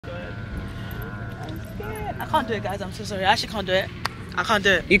I can't do it, guys. I'm so sorry. I actually can't do it. I can't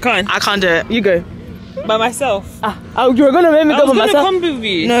do it. You can't? I can't do it. You go. By myself? Oh, you were gonna make me go by myself? I was gonna come with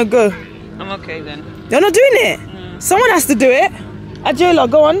you. No, go. I'm okay then. You're not doing it? Someone has to do it. Ajayla,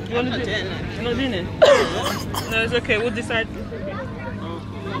 go on. You wanna do it? You're not doing it? No, it's okay. We'll decide.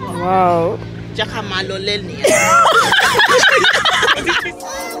 Wow.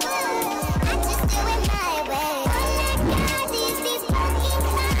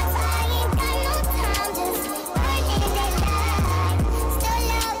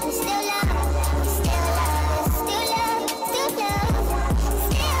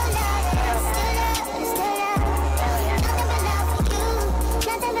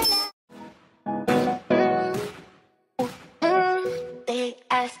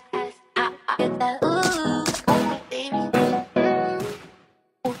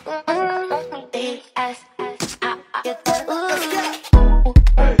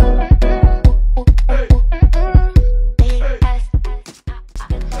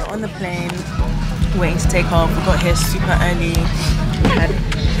 Waiting to take off. We got here super early. We had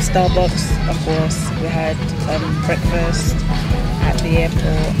Starbucks, of course. We had breakfast at the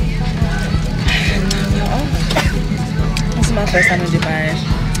airport. This is my first time in Dubai.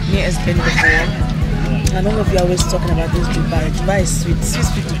 Mia has been before. And all of you are always talking about this Dubai. Dubai is sweet,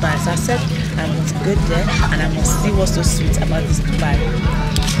 sweet Dubai. So I said I must go there and I must see what's so sweet about this Dubai.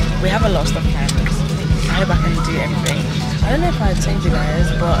 We have a lot of stuff planned. I hope I can do everything. I don't know if I told you guys,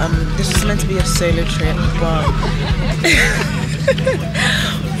 but this was meant to be a solo trip, but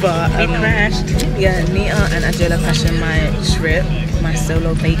we crashed. Yeah, Nia and Ajayla crashed on my trip, my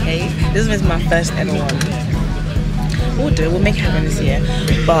solo vacay. This was my first ever one. We'll make it happen this year.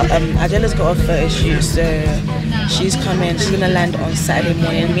 But Ajayla's got a photo shoot, so she's coming. She's gonna land on Saturday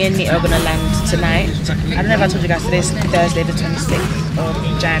morning. Me and Nia are gonna land tonight. I don't know if I told you guys, today's Thursday, the 26th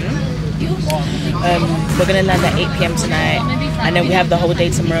of Jan. We're gonna land at 8 PM tonight, and then we have the whole day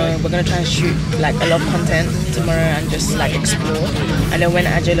tomorrow. We're gonna try and shoot like a lot of content tomorrow and just like explore. And then when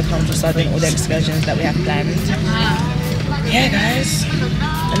Ajayla comes, we'll start doing all the excursions that we have planned. Yeah, guys, I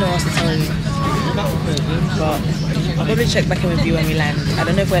don't know what else to tell you, but I'll probably check back in with you when we land. I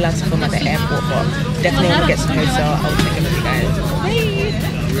don't know if we're allowed to film at the airport, but definitely when we get to the hotel, I'll check in with you guys.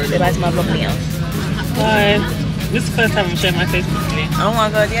 Bye. Say bye to my vlog, Nia. Bye. This is the first time I'm showing my face properly. Oh my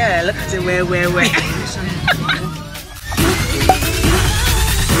god, yeah, look at it, where.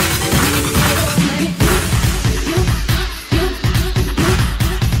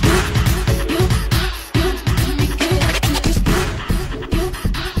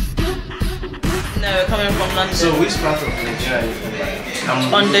 No, coming from London. So which part of Nigeria is it?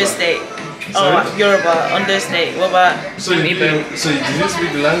 Ondo State. Oh, Yoruba, Ondo State. What about so did you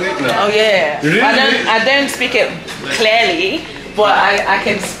speak the language? No. Oh yeah. Really? I don't speak it clearly, but I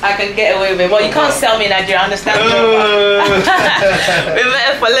can get away with it. Well, you can't sell me Nigeria, I understand Yoruba. We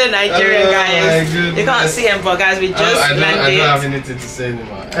better follow Nigerian guys. You can't see him, but guys, we just landed. I don't have anything to say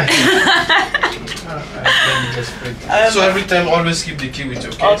anymore. So every time always keep the key with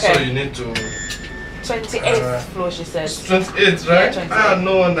you, okay? So you need to 28th floor, she said. 28th, right? Yeah, 28th. Ah,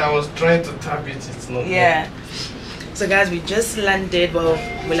 no, and I was trying to tap it. It's not. Yeah. So guys, we just landed. Well,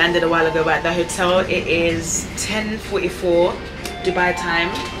 we landed a while ago, but at the hotel it is 10:44 Dubai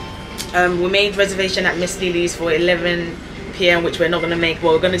time. We made reservation at Miss Lily's for 11 PM, which we're not gonna make.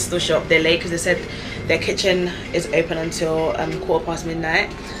 Well, we're gonna still show up there late because they said their kitchen is open until 1/4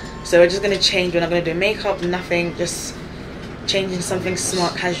 midnight. So we're just gonna change. We're not gonna do makeup, nothing. Just changing something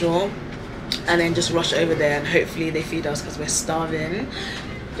smart, casual. And then just rush over there and hopefully they feed us because we're starving. Do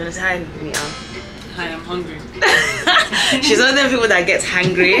you understand? Hi, I'm hungry. She's one of them people that gets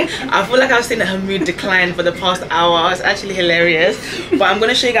hangry. I feel like I've seen her mood decline for the past hour. It's actually hilarious. But I'm going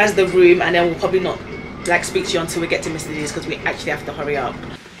to show you guys the room and then we'll probably not like speak to you until we get to Mr. D's because we actually have to hurry up.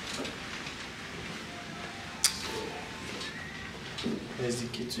 Here's the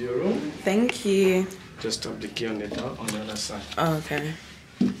key to your room. Thank you. Just tap the key on the door on the other side. Oh, okay.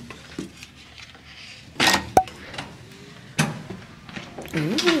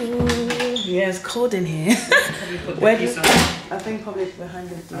 Ooh, yeah, it's cold in here. Where do you, I think probably behind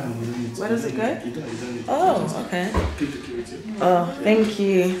the door. Where does it go? Oh, okay. Oh, thank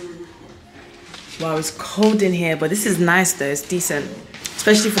you. Wow, it's cold in here, but this is nice though. It's decent,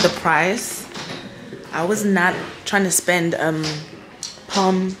 especially for the price. I was not trying to spend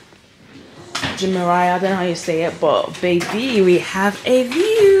Jumeriah. I don't know how you say it, but baby, we have a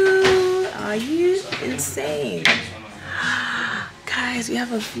view. Are you insane? Guys, we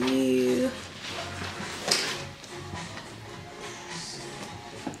have a view.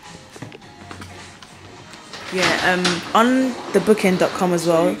 Yeah, on the booking.com as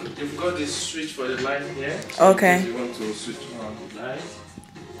well, got this switch for the light here. So Okay. if you want to switch on the light.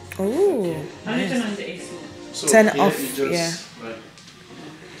 Ooh. How do you turn on the AC? So Turn here off, you just, yeah. Like,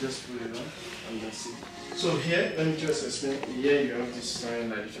 just put it on and that's it. So here, let me just explain. Here you have this sign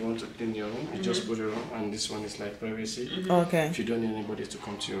that if you want to clean your room, you just put it on, and this one is like privacy. Okay. If you don't need anybody to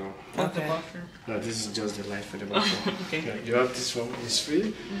come to your room. Okay. No, this is just the light for the bathroom. Okay. Yeah, you have this one, it's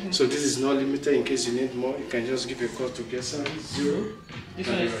free. So this is not limited. In case you need more, you can just give a call to get some 0. This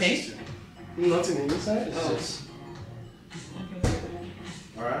one is paid? Nothing inside. It's Oh. just.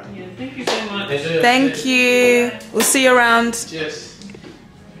 Alright. Yeah, thank you so much. Thank you. We'll see you around. Cheers.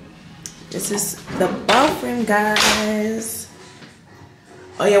 This is the bathroom, guys.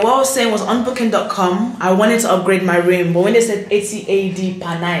 Oh yeah, what I was saying was on booking.com, I wanted to upgrade my room, but when they said 80 AD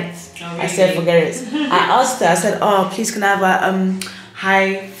per night, I said forget it. I asked her, I said, oh, please can I have a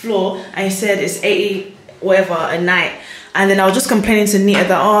high floor? And he said it's 80 whatever a night. And then I was just complaining to Nita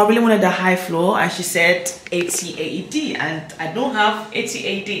that, oh, I really wanted a high floor. And she said 80 AED. And I don't have 80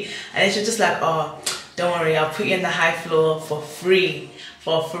 AED. And she's just like, oh, don't worry, I'll put you in the high floor for free.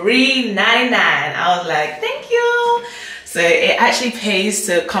 For $3.99. I was like, thank you. So it actually pays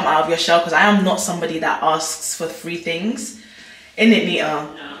to come out of your shell because I am not somebody that asks for free things. Isn't it, Nita?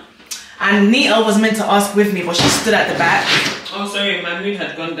 No. And Nita was meant to ask with me, but she stood at the back. Oh, sorry, my mood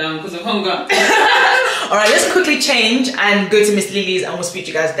had gone down because of hunger. Alright, let's quickly change and go to Miss Lily's and we'll speak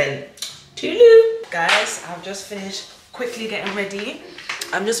to you guys then. Toodaloo. Guys, I've just finished quickly getting ready.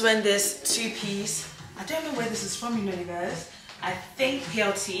 I'm just wearing this 2-piece. I don't know where this is from, you know, you guys. I think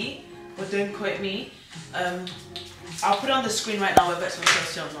PLT, but don't quote me. I'll put it on the screen right now whether it's from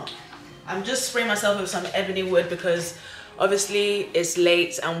PLT or not. I'm just spraying myself with some ebony wood because obviously it's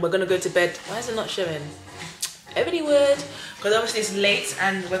late and we're gonna go to bed. Why is it not showing? Ebony wood, because obviously it's late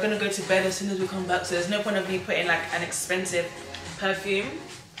and we're gonna go to bed as soon as we come back, so there's no point of me putting like an expensive perfume.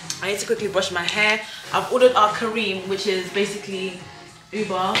 I need to quickly brush my hair. I've ordered our Kareem, which is basically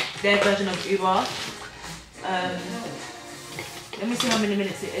Uber, their version of Uber. Let me see how many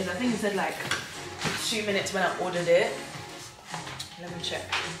minutes it is. I think it said like 2 minutes when I ordered it. Let me check.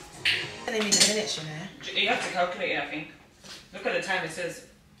 They mean minutes, you know. You have to calculate it, I think. Look at the time it says.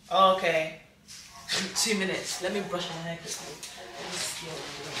 Oh, okay. 2 minutes. Let me brush my hair quickly.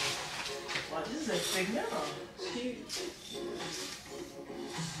 Wow, this is a big mirror. It's huge.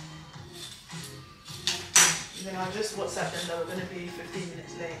 Then I'll just WhatsApp them that we're going to be 15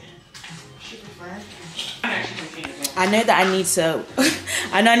 minutes late. Should be fine. I'm actually confused as well. I know that I need to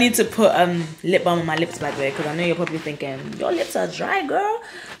I know I need to put lip balm on my lips, by the way, because I know you're probably thinking your lips are dry, girl,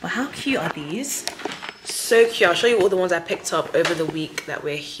 but how cute are these? So cute. I'll show you all the ones I picked up over the week that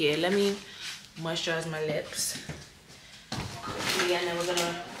we're here. Let me moisturize my lips quickly and then we're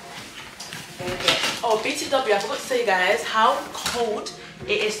gonna oh, BTW, I forgot to tell you guys how cold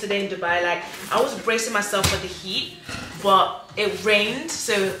it is today in Dubai. Like, I was bracing myself for the heat, but it rained,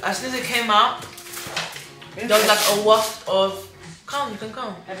 so as soon as it came out, there was like a waft of come, you can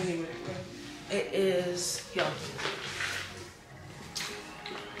come. It is here.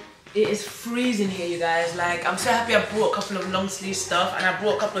 It is freezing here, you guys. Like, I'm so happy I brought a couple of long sleeve stuff and I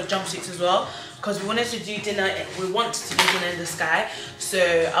brought a couple of jumpsuits as well because we wanted to do dinner. We want to do dinner in the sky, so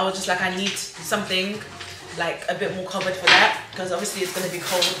I was just like, I need something like a bit more covered for that because obviously it's gonna be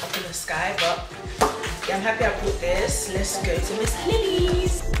cold up in the sky. But yeah, I'm happy I brought this. Let's go to Miss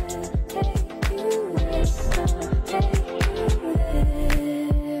Lily's.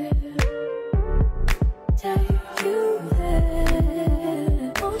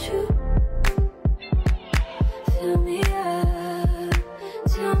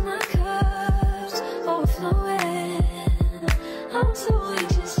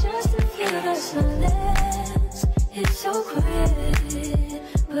 It's so quiet,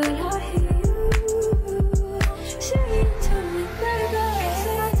 but I hear you saying to me, baby,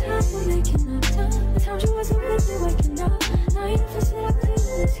 say our time, we're making up time. The times you wasn't really waking up. Now you never said I couldn't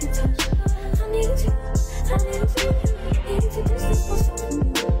let you touch. I need you, I need you. Need to distance myself from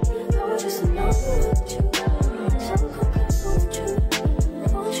you. I was just alone with you. So come with you,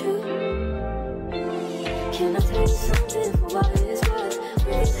 won't you? Can I tell you something for what it is worth?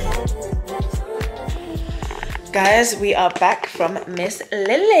 We had that time. Guys, we are back from Miss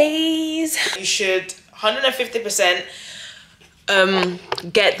Lily's. You should 150%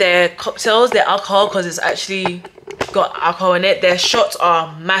 get their cocktails, their alcohol, because it's actually got alcohol in it. Their shots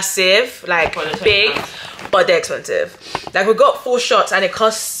are massive, like big, but they're expensive. Like, we got 4 shots and it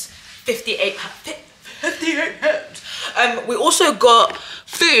costs 58 pounds. We also got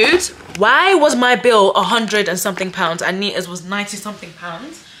food. Why was my bill 100 and something pounds and Nita's was 90 something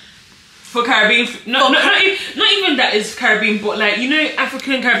pounds? For Caribbean, not even that is Caribbean, but like, you know,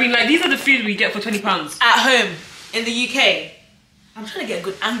 African Caribbean, like these are the food we get for £20 at home in the UK. I'm trying to get a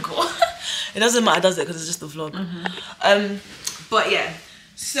good angle. It doesn't matter, does it? Because it's just a vlog. But yeah,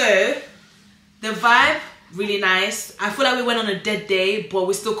 so the vibe really nice. I feel like we went on a dead day, but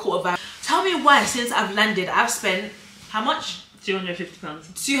we still caught a vibe. Tell me why, since I've landed, I've spent how much? £250.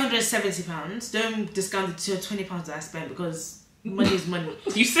 £270. Don't discount the £20 that I spent because money is money.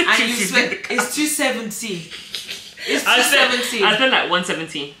 You said and you spent, it's 270. It's 270. I spent like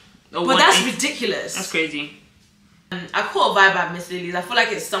 170. But that's ridiculous. That's crazy. I caught a vibe at Miss Lily's. I feel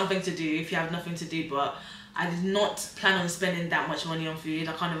like it's something to do if you have nothing to do, but I did not plan on spending that much money on food.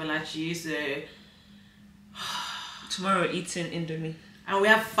 I can't even lie to you, so tomorrow we're eating Indomie. And we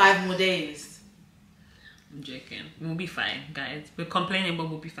have 5 more days. I'm joking. We'll be fine, guys. We're complaining, but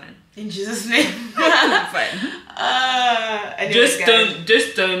we'll be fine. In Jesus' name. We'll be fine. Anyways,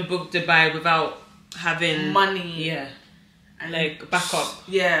 just don't book Dubai without having money. Yeah. And like backup.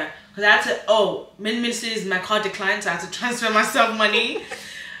 Yeah. Because I had to, Ministries, my card declined, so I had to transfer myself money.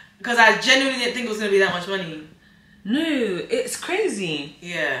 Because I genuinely didn't think it was going to be that much money. No, it's crazy.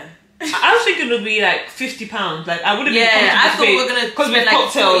 Yeah. I was thinking it would be like £50. Like I would have been I thought we were going to spend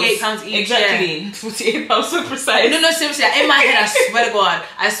like £48 each. Exactly. £48, so precise. No, seriously. In my head, I swear to God,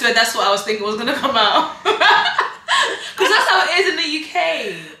 that's what I was thinking was going to come out. Because that's how it is in the UK.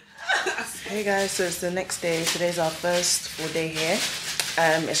 Hey guys, so it's the next day. Today's our first full day here.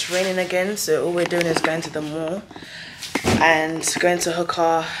 It's raining again, so all we're doing is going to the mall and going to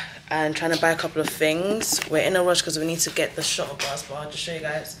Hookah and trying to buy a couple of things. We're in a rush because we need to get the shuttle bus, but I'll just show you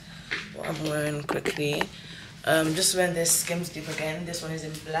guys what I'm wearing quickly. Just wearing this Skims dip again. This one is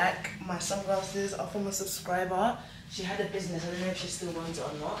in black. My sunglasses are from a subscriber. She had a business. I don't know if she still runs it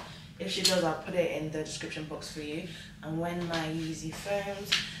or not. If she does, I'll put it in the description box for you. I'm wearing my Yeezy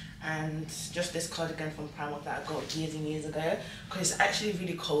phones and just this cardigan from Primark that I got years and years ago, because it's actually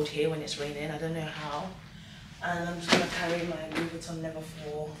really cold here when it's raining. I don't know how. And I'm just gonna carry my Louis Vuitton Never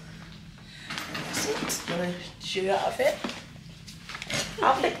Fall. And that's it. You wanna show your outfit?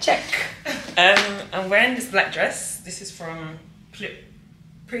 Outfit check. I'm wearing this black dress. This is from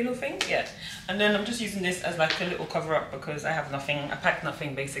Prelo thing, yeah. And then I'm just using this as like a little cover up because I have nothing. I packed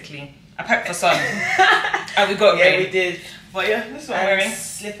nothing basically. I packed for sun. And we got rain. Yeah, we did. But yeah, this is what I'm wearing.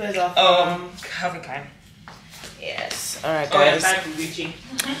 Slippers are from Calvin Klein. Yes. Alright guys. Bag from Gucci.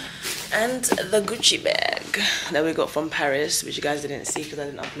 And the Gucci bag that we got from Paris, which you guys didn't see because I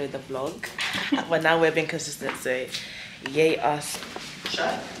didn't upload the vlog. But now we're being consistent, so yay us.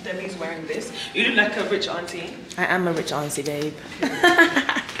 Demi's wearing this. You look like a rich auntie. I am a rich auntie, babe.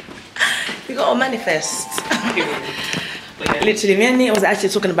 You gotta manifest. Yeah. Literally, me and Nate was actually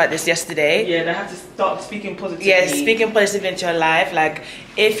talking about this yesterday. Yeah, they have to start speaking positively. Yeah, speaking positively into your life. Like,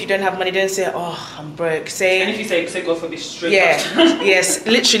 if you don't have money, don't say, oh, I'm broke. Say, and if you say go for this straight after. Yes,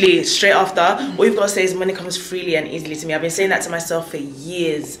 literally, straight after. All you've got to say is money comes freely and easily to me. I've been saying that to myself for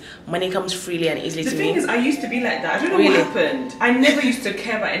years. Money comes freely and easily to me. The thing is, I used to be like that. I don't know what happened. I never used to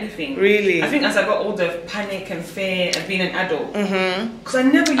care about anything. Really? I think as I got older, panic and fear and being an adult. Because I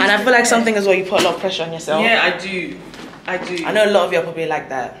never used to And I feel like something as well, you put a lot of pressure on yourself. Yeah, I do. I know a lot of you are probably like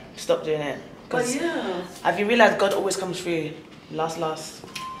that. Stop doing it. But yeah. Have you realised God always comes through? Last. I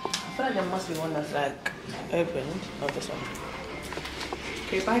feel like there must be one that's like opened. Not this one.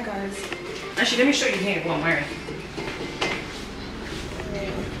 Okay, bye guys. Actually, let me show you here what I'm wearing.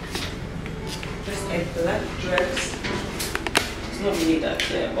 Just a black dress. It's not really that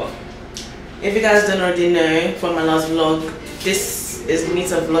clear, but if you guys don't already know from my last vlog, this is me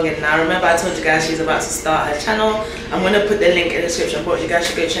to vlogging now. Remember I told you guys she's about to start her channel. I'm going to put the link in the description box. You guys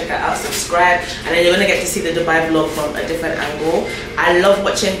should go check her out, subscribe, and then you're going to get to see the Dubai vlog from a different angle. I love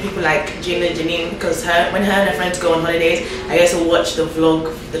watching people like Gina and Janine, because when her and her friends go on holidays, I get to watch the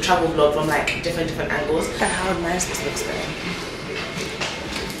vlog, the travel vlog from like different angles. Look at how nice this looks though.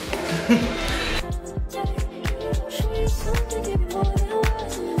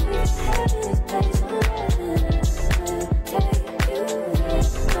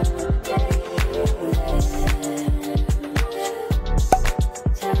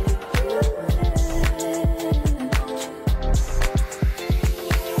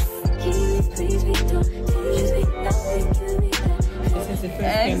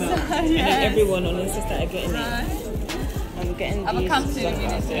 everyone on Insta started getting it. I'm getting I will come to you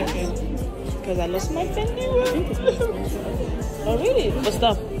because I lost my penny. Oh really? For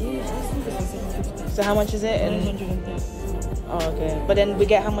stuff? So how much is it? 130. Oh okay. But then we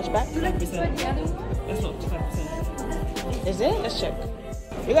get how much back? 5%. That's not 5%. Is it? Let's check.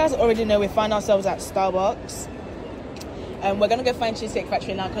 You guys already know we found ourselves at Starbucks. We're gonna go find Cheesecake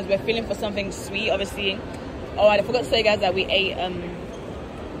Factory now because we're feeling for something sweet, obviously. Oh, and I forgot to say, guys, that we ate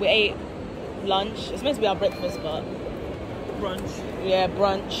lunch. It's meant to be our breakfast, but Brunch. yeah,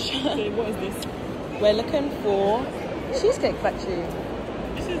 brunch. Okay, what is this? We're looking for Cheesecake Factory.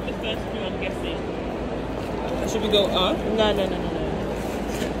 This is the first thing I'm guessing. Should we go up? No.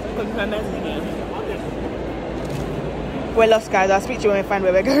 Because my man's again. We're lost, guys. I'll speak to you when we find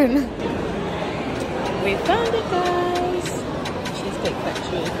where we're going. We found it, guys. Cheesecake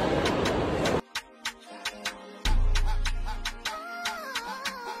Factory.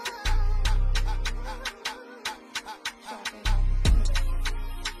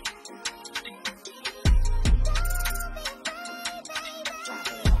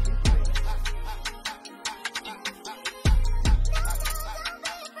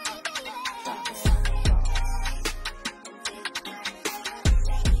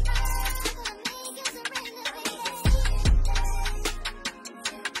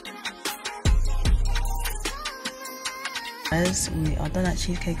 Guys, we are done at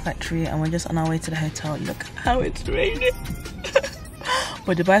Cheesecake Factory and we're just on our way to the hotel. Look how it's raining.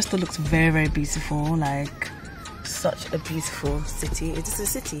 But Dubai still looks very, very beautiful. Like, such a beautiful city. It's just a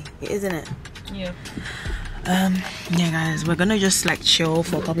city, isn't it? Yeah. Yeah, guys, we're gonna just like chill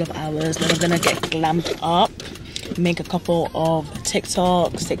for a couple of hours. Then we're gonna get glammed up, make a couple of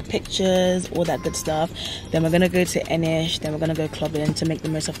TikToks, take pictures, all that good stuff. Then we're gonna go to Enish. Then we're gonna go clubbing to make the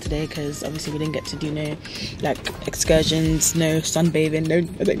most of today because obviously we didn't get to do no like excursions, no sunbathing, no.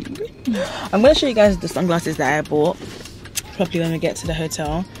 I'm gonna show you guys the sunglasses that I bought properly when we get to the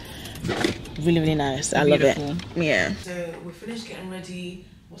hotel. Really, really nice. I love it. Yeah. So we finished getting ready.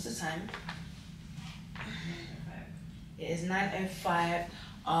 What's the time? It is 9:05.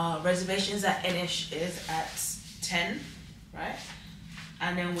 Reservations at Enish is at 10, right?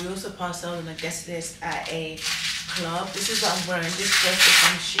 And then we also passed out on a guest list at a club. This is what I'm wearing. This dress is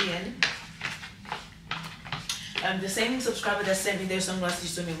from Shein. The same subscriber that sent me those sunglasses you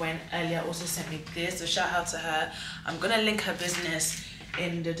saw me wearing earlier also sent me this, so shout out to her. I'm gonna link her business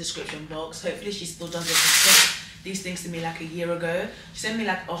in the description box. Hopefully she still does it. She sent these things to me like a year ago. She sent me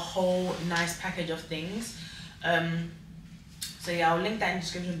like a whole nice package of things. So yeah, I'll link that in the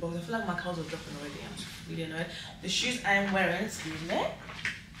description box. I feel like my curls are dropping already. I'm just really annoyed. The shoes I am wearing, excuse me.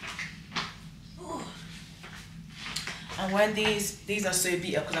 Ooh. I'm wearing these. These are so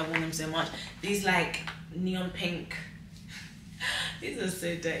beat up because I've worn them so much. These like neon pink. These are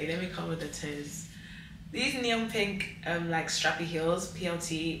so dirty. Let me cover the toes. These neon pink like strappy heels,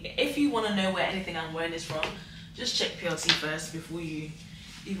 PLT. If you want to know where anything I'm wearing is from, just check PLT first before you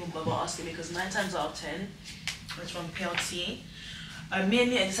even bother asking me, because 9 times out of 10 it's from PLT. Me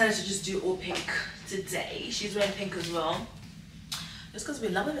and Nia decided to just do all pink today. She's wearing pink as well, just because we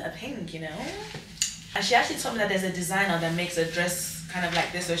love a bit of pink, you know. And she actually told me that there's a designer that makes a dress kind of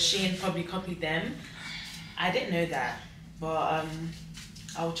like this, so Shein probably copied them. I didn't know that, but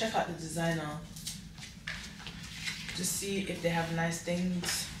I'll check out the designer to see if they have nice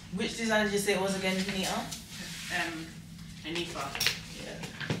things. Which designer did you say it was again, Nita? Anifa. Yeah.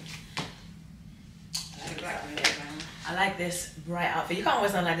 I like this bright outfit. You can't wear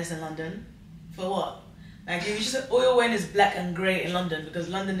something like this in London. For what? Like, you just, all you're wearing is black and grey in London, because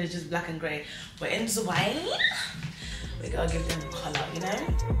London is just black and grey. But in Dubai, we gotta give them colour, you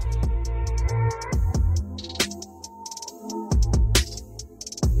know?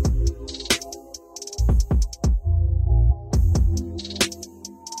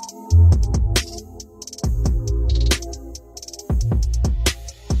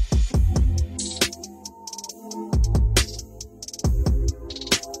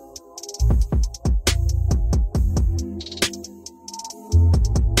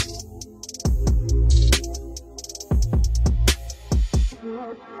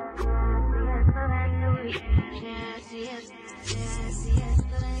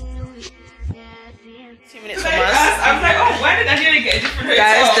 2 minutes from us. I was like, oh, why did I nearly get a different hotel?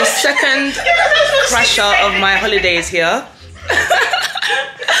 Guys, the second crasher of my holiday is here.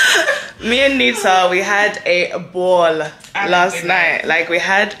 Me and Nita, we had a ball last night. Like, we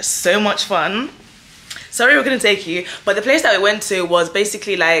had so much fun. Sorry we couldn't take you, but the place that we went to was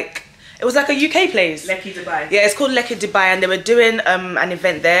basically like, it was like a UK place. Lekki, Dubai. Yeah, it's called Lekki, Dubai, and they were doing an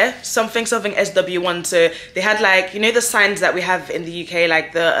event there, something SW1. So they had, like, you know the signs that we have in the UK,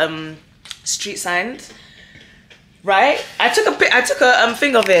 like the street signs, right? I took a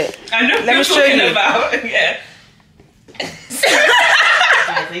thing of it. I know. Let me show you. About. Yeah.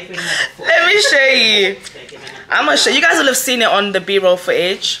 Let me show you. I'm gonna show you. You guys will have seen it on the B-roll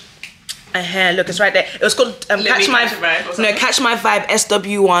footage. Look, it's right there. It was called Catch My Vibe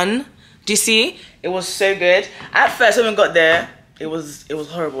SW1. Do you see? It was so good. At first when we got there, it was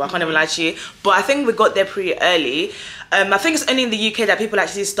horrible. I can't even lie to you. But I think we got there pretty early. I think it's only in the UK that people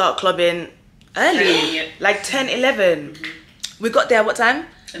actually start clubbing early. Yeah. Like 10, 11. We got there at what time?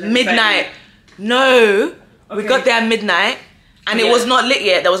 11:30. Midnight. No. We Okay. got there at midnight. And it was not lit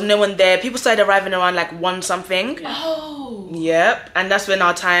yet. There was no one there. People started arriving around like 1 something. Yeah. Oh. Yep. And that's when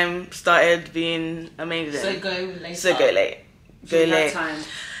our time started being amazing. So go late. So go late. Go That late. time.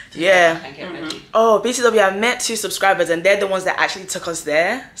 Yeah. And get ready. Oh, BTW, I met 2 subscribers and they're the ones that actually took us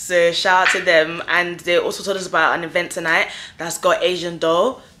there. So shout out to them. And they also told us about an event tonight that's got Asian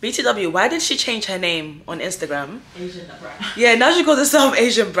doll. BTW, why did she change her name on Instagram? Asian brat. Yeah, now she calls herself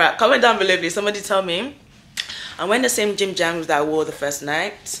Asian Brat. Comment down below, please. Somebody tell me. I'm wearing the same gym jams that I wore the first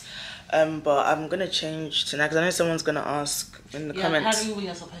night. But I'm going to change tonight because I know someone's going to ask in the comments. Apparently we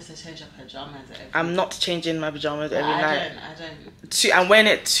are supposed to change our pajamas every I'm not changing my pajamas every I night. don't. I'm wearing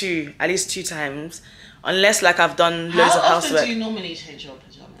it at least 2 times. Unless like I've done loads of How often housework. do you normally change your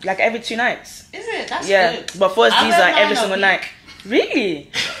pajamas? Like every 2 nights. Is it? That's Yeah. good. But for us, I these wear are every mine a single week. night. Really?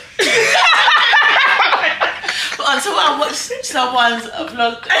 But until I watched someone's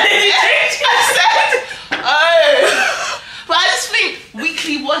vlog, I said, oh. But I just think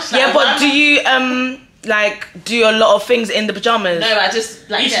weekly wash. Yeah, but do you like do a lot of things in the pajamas? No, I just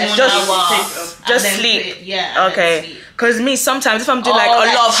like Each get a morning shower just and just then sleep. put it- yeah. and then Okay. sleep. Because me, sometimes if I'm doing like Oh, a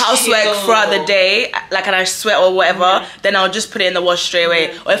lot of that's housework chill. throughout the day, like and I sweat or whatever, then I'll just put it in the wash straight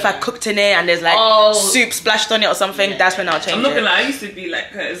away. Or if I cooked in it and there's like Oh. soup splashed on it or something, that's when I'll change I'm not it. gonna lie, I used to be like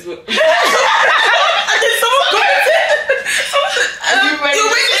her as well. And then someone commented.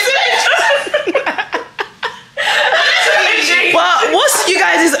 But what's you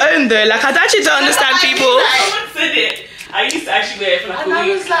guys' own though? Like I actually don't understand people. Someone said it. I used to actually wear it for like And a I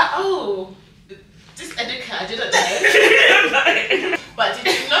week. was like, oh, this etiquette I didn't know. But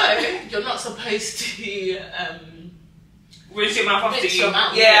did you know you're not supposed to Rinse your mouth after rinse you. your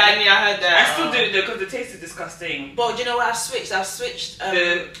mouth? Yeah, I heard I that. still do it though because the taste is disgusting. But do you know what I've switched? I've switched.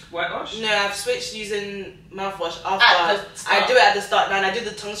 The whitewash? No, I've switched using mouthwash after. At the start. I do it at the start, and I do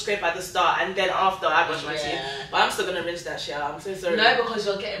the tongue scrape at the start, and then after I brush my teeth. Yeah. But I'm still gonna rinse that shit out. I'm so sorry. No, because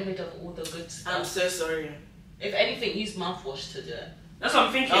you're getting rid of all the good stuff. I'm so sorry. If anything, use mouthwash to do it. That's what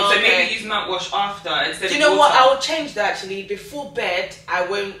I'm thinking. Oh, so okay. maybe use mouthwash after instead Do of you know what? water. I will change that actually. Before bed, I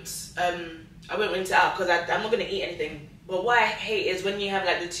won't rinse it out because I'm not gonna eat anything. But what I hate is when you have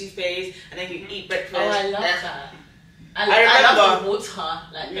like the toothpaste and then you eat breakfast. Oh, I love that. I remember. love the water,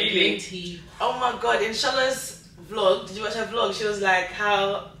 like the Really? green tea. Oh my god! In Shala's vlog, did you watch her vlog? She was like,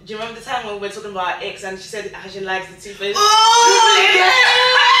 "How do you remember the time when we were talking about our ex and she said how she likes the toothpaste?"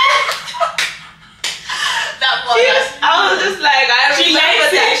 That one. I was just like, I She remember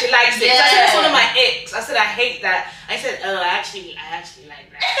likes that. it. She likes it. So I Yeah. said it's one of my ex. I said I hate that. I said, oh, I actually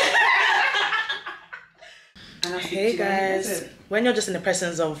like that. Hey guys, when you're just in the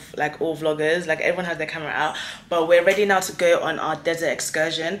presence of like all vloggers, like everyone has their camera out, but we're ready now to go on our desert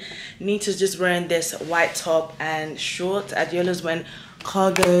excursion. Nita's just wearing this white top and short. Adiola's wearing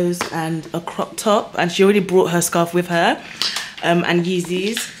cargos and a crop top, and she already brought her scarf with her. And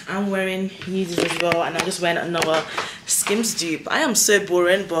Yeezys. I'm wearing Yeezys as well, and I'm just wearing another Skims dupe. I am so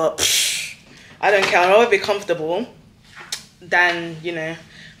boring, but I don't care. I'd rather be comfortable than, you know,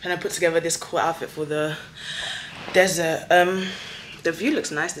 trying to put together this cool outfit for the desert. The view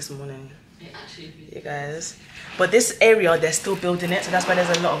looks nice this morning, It actually is. you guys. But this area, they're still building it, so that's why there's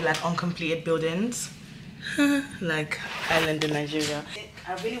a lot of like uncompleted buildings. Like island in Nigeria.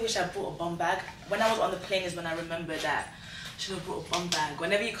 I really wish I brought a bum bag. When I was on the plane is when I remember that I should have brought a bum bag.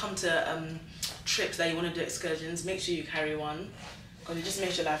 Whenever you come to trips that you want to do excursions, make sure you carry one, because it just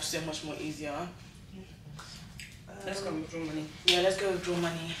makes your life so much more easier. Let's go withdraw money. Yeah, let's go withdraw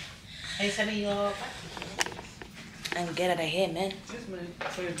money Hey, send me your and get out of here, man. Where's my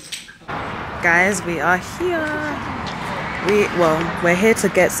phone? Guys, we are here. We're here to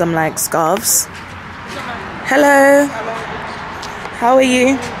get some like scarves. Hello. How are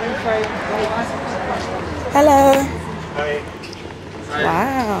you? Hello.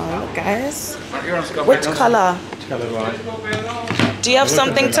 Wow, look, guys. Which color? Do you have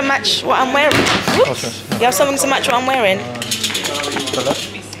something to match what I'm wearing? Oops. You have something to match what I'm wearing?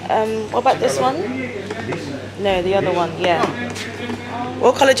 What about this one? No, the other one, yeah.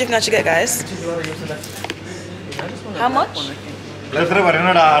 What color do you think I should get, guys? How much? Do you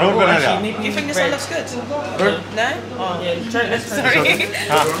think this one looks good? No? Oh, sorry.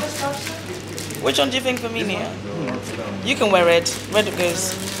 Which one do you think for me, Nia? You can wear red. Red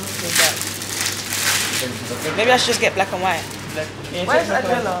goes. Maybe I should just get black and white. Where's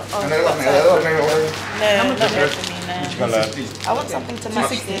Adela? Oh, no, not red for me. Which color? I want something to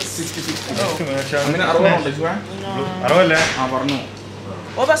match this.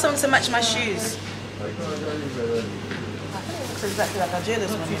 What about something to match my shoes? Looks exactly like a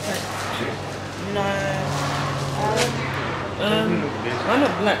jeweler's one. No. Why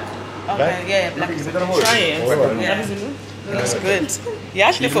not black? Okay, yeah, black. Try it. Yeah. It looks good. You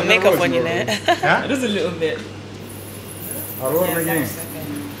actually put makeup on you there. Just a little bit. I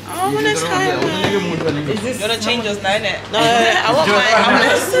want to try one. Is this? You want to change yours now, innit? No, I want mine. I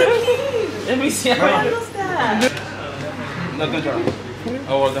want so cute. Let me see. I love that. No,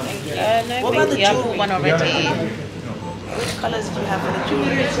 what about the jewel one already? Which colours do you have for the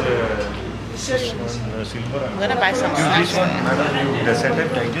jewelry? I'm gonna buy some. This one, madam, you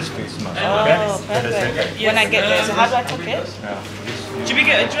decided like this face mask. Oh, perfect. When I get there, so how do I cook it? Should we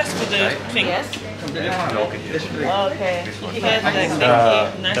get a dress for the thing? Yes. Oh, okay. You guys like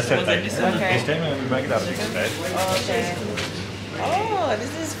That's nice ones it. and this one. Okay. This time I will make it up next time. Okay. Oh,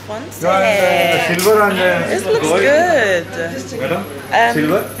 this is fun Yeah, set. silver and This looks good. madam,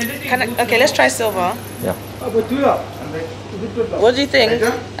 silver. Can I, okay, let's try silver. Yeah. What do you think?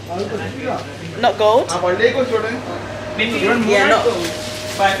 Not gold? Maybe Yeah, not.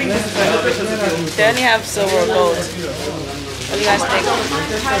 but I think this is better. They only have silver or gold. What do you guys think?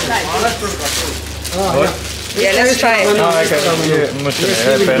 Yeah, let's try it. हाँ मैं कहता हूँ ये मुश्किल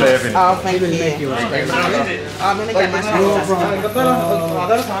है पहले ये भी Oh, thank you. I'm gonna get my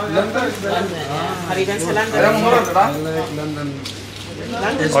Are you going to London?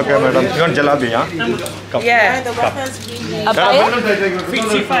 Okay madam, you want jalebi हाँ? Come. Yeah. Abaya?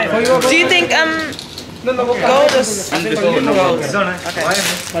 55. Do you think gold is gold?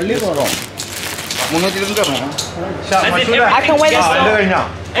 I can wear this.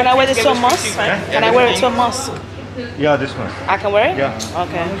 Can I wear this to a mosque? Can I wear it to a mosque? Yeah, this one. I can wear it. Yeah.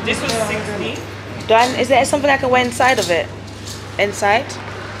 Okay. This was 60. Is there something I can wear inside of it? Inside?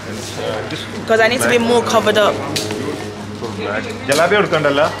 This Because I need to be more covered up. jalebi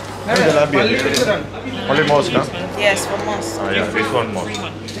udukandalla. Jalebi. Only most huh? Yes, for mosque. Yeah, this one most.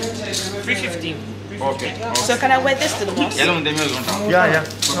 350. Okay. So can I wear this to the mosque? Yeah. No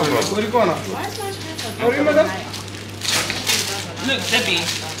problem. Look, Debbie.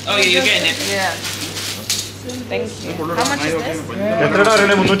 Oh yeah, you're getting it. Yeah. Thank you. How much is this? എത്രടാ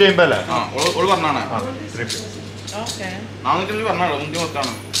അറിയണേ 350 അല്ലേ? Okay.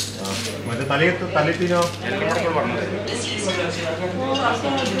 മറ്റേ തലത്തിനോ?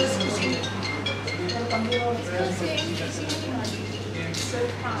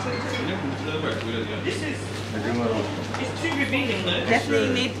 It's too revealing though.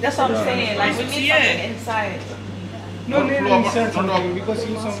 Definitely need. That's what I'm saying. Like we need something inside.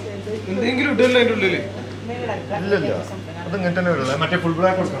 Maybe like black ഇല്ലല്ല. or something. അത് ഇങ്ങനെ തന്നെ ഉള്ളത്. മറ്റേ full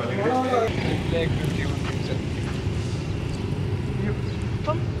black കൊടുക്കണം അല്ലെങ്കിൽ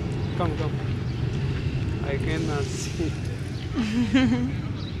Come. I cannot see.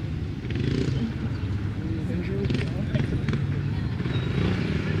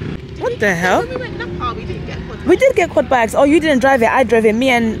 What the hell? We went Napa, we didn't get one. We did get quad bikes. Oh, you didn't drive it. I drove it. Me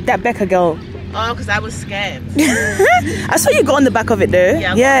and that Becca girl. Oh, because I was scared. I saw you got on the back of it though.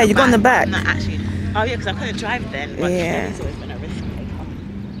 Yeah, you got on the back. No, actually. Oh, yeah, because I couldn't drive then. But Yeah. it's always been a risk.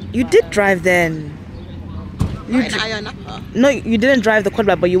 You did drive then. Not in Ayia Napa. No, you didn't drive the quad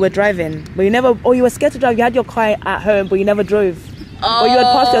bike, but you were driving. But you never. Oh, you were scared to drive. You had your car at home, but you never drove. Or you had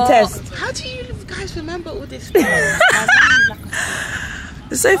passed your test. How do you guys remember all this stuff?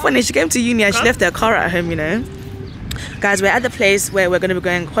 It's so funny. She came to uni and she left her car at home, you know. Guys, we're at the place where we're going to be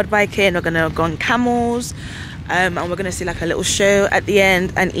going quad biking. We're going to go on camels. And we're going to see like a little show at the end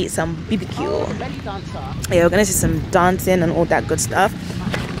and eat some BBQ. Yeah, we're going to see some dancing and all that good stuff.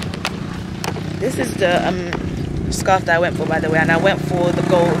 This is the scarf that I went for, by the way. And I went for the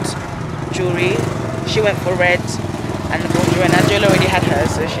gold jewelry. She went for red and the gold jewelry. And Angela already had hers,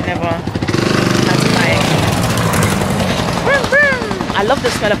 so she never had to buy it. Vroom, vroom. I love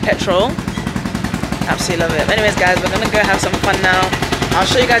the smell of petrol. Absolutely love it. But anyways, guys, we're gonna go have some fun now. I'll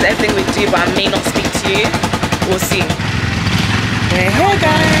show you guys everything we do, but I may not speak to you. We'll see. We're here,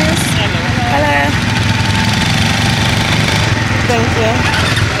 guys. Hello. Thank you.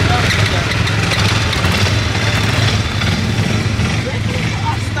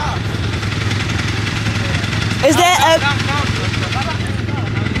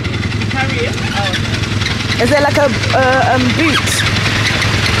 Is there like a boot?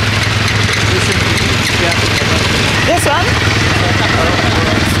 This one?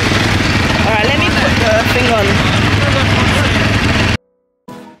 Alright, let me put the thing on.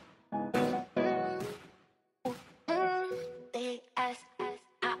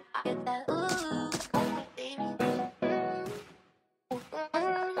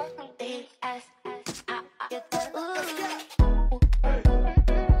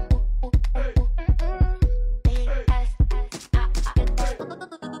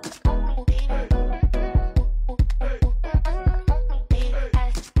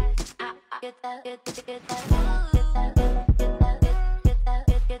 Oh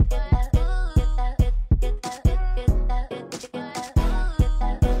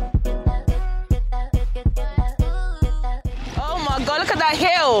my god, look at that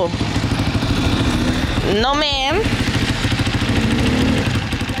hill. No ma'am.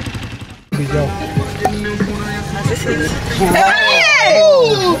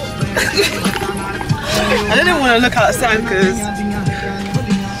 I didn't want to look outside because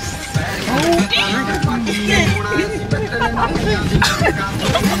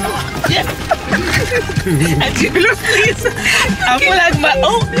I feel like my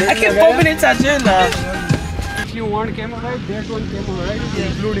I keep bumping into Angela. If you want camera ride, that one camera ride is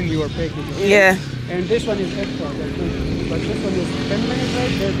including your package. Okay? Yeah. And this one is extra. But this one is 10 minutes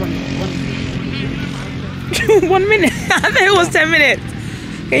ride, that one 1 minute. I thought it was 10 minutes.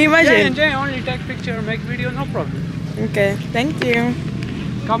 Can you imagine? Yeah, enjoy, only take picture, make video, no problem. Okay, thank you.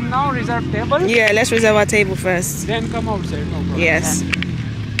 Come now, reserve table. Yeah, let's reserve our table first. Then come outside, no problem. Yes.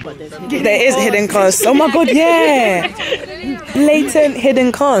 There is hidden costs. Oh my god, yeah. Blatant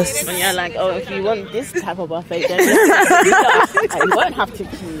hidden costs. And you're like, oh, if you want this type of buffet, then you won't have to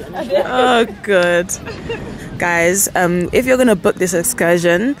queue. Oh, good. Guys, if you're gonna book this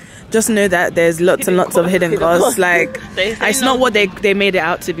excursion, just know that there's lots and lots of hidden costs. Like, it's not what they made it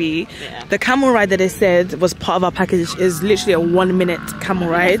out to be. Yeah. The camel ride that they said was part of our package is literally a 1 minute camel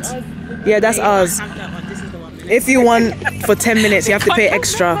ride. Yeah, that's ours. If you want for 10 minutes, you have to pay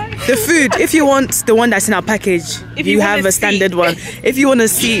extra. The food, if you want the one that's in our package, you have a standard one. If you want a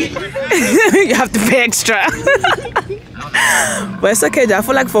seat, you have to pay extra. But it's okay though. I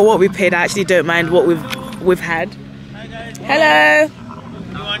feel like for what we paid, I actually don't mind what we've had. Hello.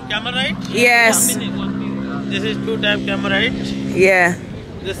 You want camera ride? Yes. This is 2-time camera ride. Yeah.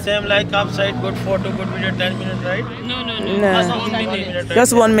 The same like outside, good photo, good video, 10-minute ride. No.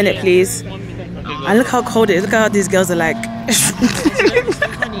 Just 1 minute, please. And look how cold it is. Look how these girls are like.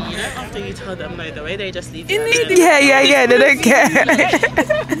 Funny, you know, after you tell them no, the way they just leave you. Yeah. They don't care.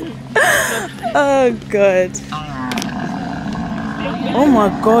 Oh god. Oh my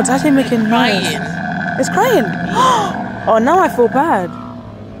god, it's actually making noise. It's crying. Oh, now I feel bad.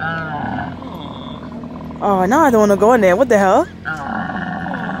 Oh, now I don't want to go in there. What the hell?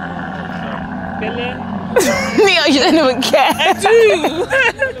 Neo, you don't even care. I do.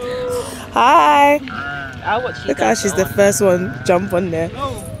 Hi. Look how she's the first one jump on there.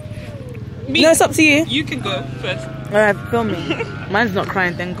 No, it's up to you. You can go first. Alright, film me. Mine's not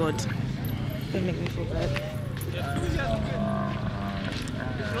crying, thank God. Don't make me feel bad.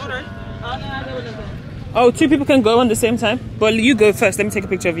 Oh, 2 people can go on the same time? But you go first. Let me take a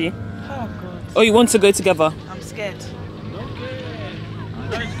picture of you. Oh God. Oh, you want to go together? I'm scared.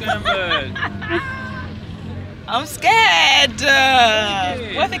 I'm scared.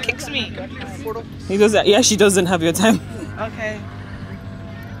 What if it kicks me? He does that. Yeah, she doesn't have your time. Okay.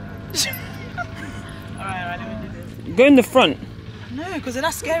 Alright, let me do this. Go in the front. No, because they're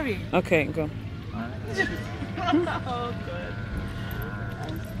not scary. Okay, go. Oh God.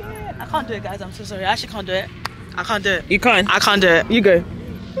 I'm scared. I can't do it, guys. I'm so sorry. I actually can't do it. I can't do it. You can't? I can't do it. You go.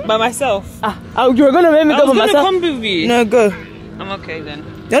 By myself? Oh, you were going to make me go by myself? I was going to come with you. No, go. I'm okay then.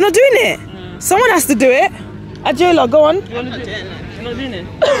 You're not doing it? Someone has to do it. Ajayla, go on. You want to do it? You're not doing it?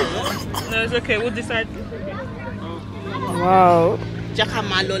 No, it's okay. We'll decide. Wow. What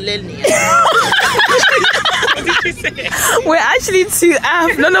did you say? We're actually too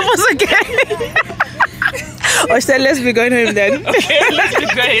aft. None of us are getting. Or said, let's be going home then. Okay, let's be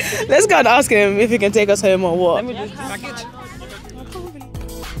going. Let's go and ask him if he can take us home or what. Let me just package.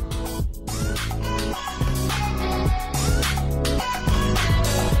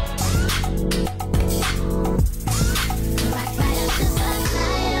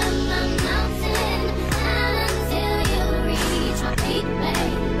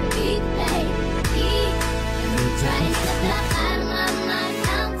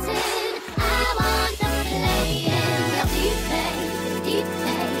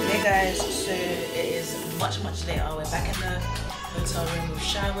 Much later. We're back in the hotel room. We've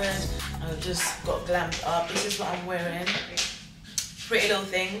showered and we've just got glammed up. This is what I'm wearing. Pretty little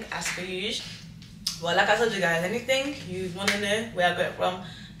thing as per usual. Well, like I told you guys, anything you want to know where I got it from,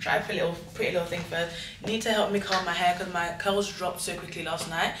 try pretty little thing first. You need to help me curl my hair because my curls dropped so quickly last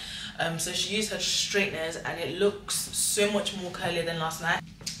night. So she used her straighteners and it looks so much more curly than last night.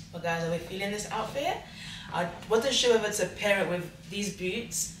 But guys, are we feeling this outfit? I wasn't sure whether to pair it with these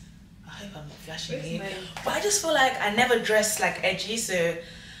boots. I hope I'm not flashing you. But I just feel like I never dress like edgy, so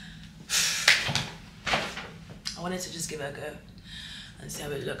I wanted to just give it a go and see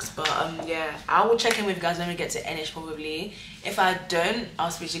how it looks. But yeah, I will check in with you guys when we get to Enish probably. If I don't,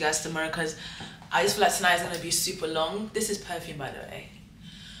 I'll speak to you guys tomorrow because I just feel like tonight is going to be super long. This is perfume, by the way.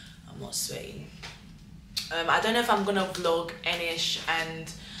 I'm not sweating. I don't know if I'm going to vlog Enish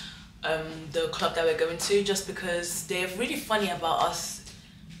and the club that we're going to, just because they're really funny about us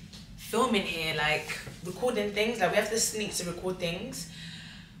filming here, like recording things. Like we have to sneak to record things.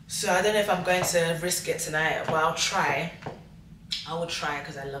 So I don't know if I'm going to risk it tonight, but I'll try. I will try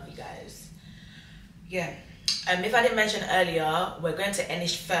because I love you guys. Yeah. If I didn't mention earlier, we're going to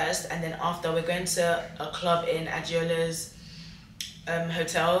Enish first, and then after we're going to a club in Adeola's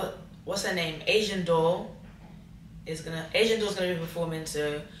hotel. What's her name? Asian Doll's gonna be performing,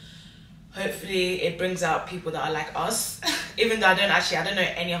 so hopefully it brings out people that are like us. Even though I don't know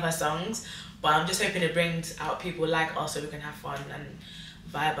any of her songs, but I'm just hoping it brings out people like us so we can have fun and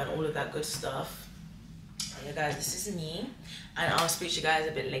vibe and all of that good stuff. Yeah guys, this is me, and I'll speak to you guys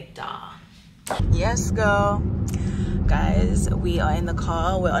a bit later. Yes girl. Guys, we are in the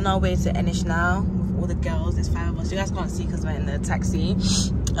car. We're on our way to Enish now with all the girls. There's 5 of us. You guys can't see because we're in the taxi.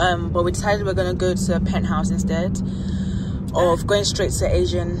 But we decided we're gonna go to Penthouse instead of going straight to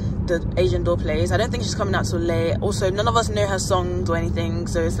the Asian Doll place. I don't think she's coming out till late. Also, none of us know her songs or anything,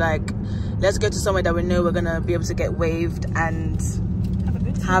 so it's like, let's go to somewhere that we know we're gonna be able to get waved and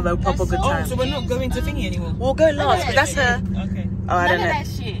have a proper good time. Oh, so we're not going to thingy anymore? We'll go last because that's her. Okay. Oh, I don't know. That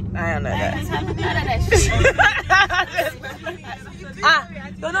shit. I don't know that.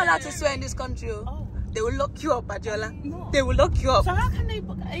 You're not allowed to swear in this country. Oh. They will lock you up, Adiola. No. They will lock you up. So how can they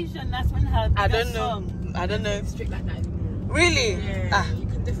book Asian? That's when her. I don't know. I don't know. Strict like that anymore. Really? Yeah. You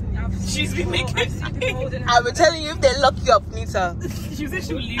can definitely. She's been making. I will tell you, if they lock you up, Nita. She said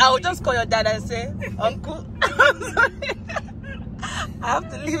she will leave. I will just call your dad and say, Uncle. I'm sorry. I have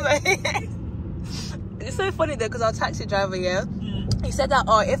to leave her here. It's so funny though, because our taxi driver here, he said that,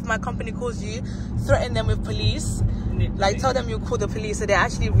 oh, if my company calls you, threaten them with police. Like, tell them you call the police. So they're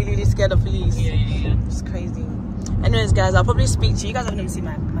actually really, really scared of police. Yeah. It's crazy. Anyways, guys, I'll probably speak to you. You guys haven't even seen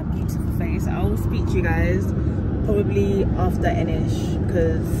my beautiful face. I will speak to you guys probably after Enish,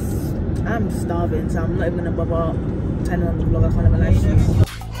 because I'm starving. So I'm not even going to bother turning on the vlog. I can't even lie to you.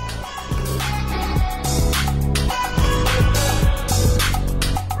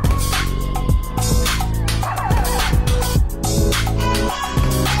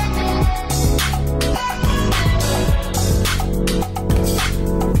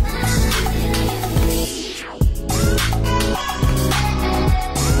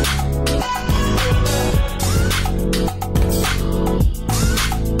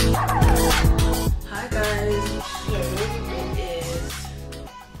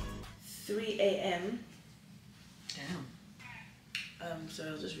 Sorry,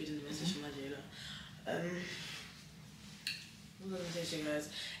 I was just reading the message from Nigeria. What was I going to say to you guys?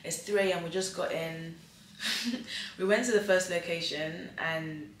 It's 3 AM. We just got in. We went to the first location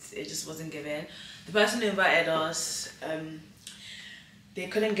and it just wasn't given. The person who invited us, they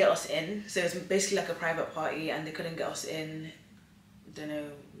couldn't get us in. So it was basically like a private party and they couldn't get us in. Don't know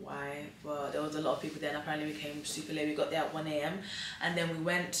why, but there was a lot of people there and apparently we came super late. We got there at 1 AM and then we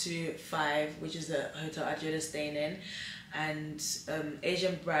went to 5, which is the hotel Adiola staying in. And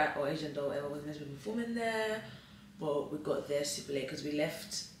Asian Brat or Asian Doll, whatever, was meant to be performing there, but we got there super late because we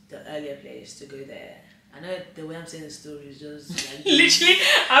left the earlier place to go there. I know the way I'm saying the story is just like literally,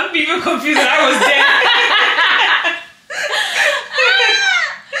 I'm even confused that I was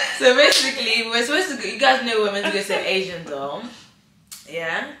there. So basically, we're supposed to go, you guys know we're meant to go to Asian Doll,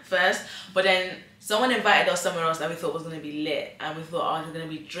 yeah, first, but then someone invited us somewhere else that we thought was going to be lit, and we thought, oh, there's going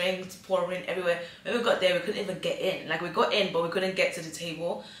to be drinks pouring everywhere. When we got there, we couldn't even get in. Like, we got in, but we couldn't get to the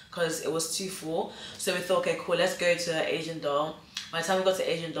table because it was too full. So we thought, okay, cool, let's go to Asian Doll. By the time we got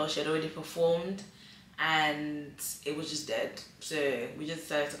to Asian Doll, she had already performed and it was just dead. So we just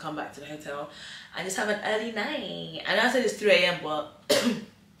decided to come back to the hotel and just have an early night. And I said it's 3 AM, but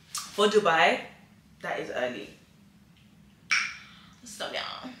for Dubai, that is early. So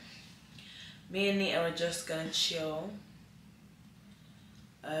yeah. Me and Nita are just gonna chill,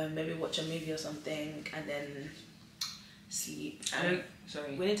 maybe watch a movie or something, and then sleep. And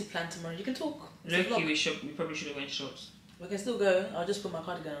sorry. We need to plan tomorrow. You can talk. Lekki, we probably should have went shops. We can still go. I'll just put my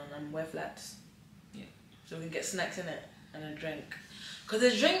cardigan on and wear flats. Yeah. So we can get snacks in it and a drink. Because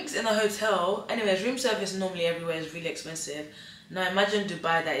there's drinks in the hotel. Anyways, room service normally everywhere is really expensive. Now imagine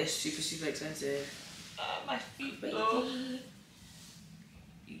Dubai, that is super, super expensive. My feet.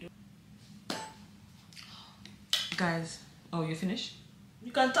 Guys, oh, you finished?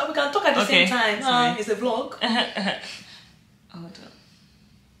 You can talk. We can talk at the same time. It's a vlog. Hold on.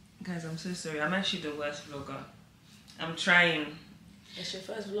 Guys, I'm so sorry. I'm actually the worst vlogger. I'm trying. It's your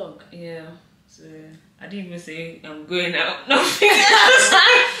first vlog. Yeah. So I didn't even say I'm going out. Nothing.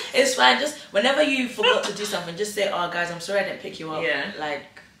 It's fine. Just whenever you forgot to do something, just say, "Oh, guys, I'm sorry I didn't pick you up." Yeah.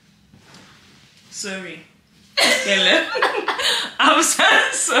 Like, sorry. I'm so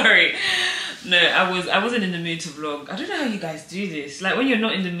sorry. No, I wasn't in the mood to vlog. I don't know how you guys do this. Like when you're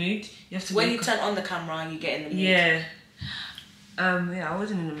not in the mood, you have to. When you turn on the camera, you get in the mood. Yeah. Yeah, I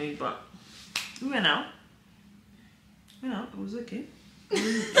wasn't in the mood, but we went out. It was okay.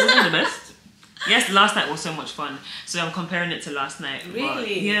 It wasn't the best. Yes, last night was so much fun. So I'm comparing it to last night. Really? But,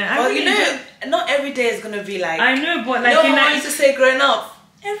 yeah. Well, you know, not every day is gonna be like. I know, but like I used to say growing up,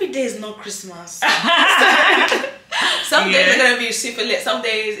 every day is not Christmas. Some days are gonna be super lit. Some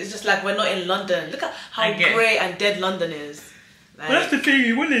days it's just like we're not in London. Look at how grey and dead London is. Like, but that's the thing.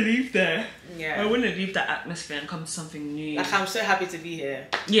 You wouldn't leave there. Yeah. I wouldn't leave that atmosphere and come to something new. Like I'm so happy to be here.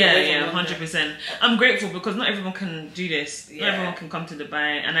 Yeah, 100%. I'm grateful because not everyone can do this. Yeah. Not everyone can come to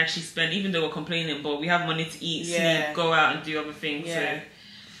Dubai and actually spend, even though we're complaining, but we have money to eat, sleep, go out and do other things. Yeah. So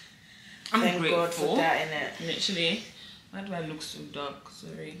I'm Thank grateful. God for that, innit? Literally. Why do I look so dark?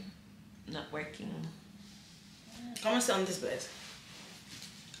 Sorry. Not working. Come and sit on this bed.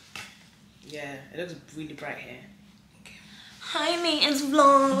 Yeah, it looks really bright here. Hi, me, it's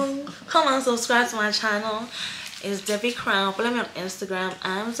vlog. Come on, subscribe to my channel. It's Debbie Crown. Follow me on Instagram.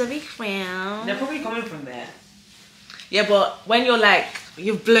 I'm Debbie Crown. They're probably coming from there. Yeah, but when you're like,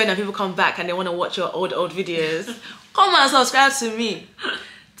 you've blown and people come back and they want to watch your old videos, come on, subscribe to me.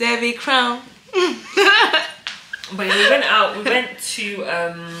 Debbie Crown. But we went out, we went to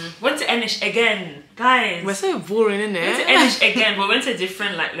Enish again, guys. We're so boring, innit? We went to Enish again, but we went to a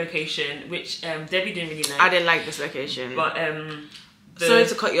different location, which Debbie didn't really like. I didn't like this location. But sorry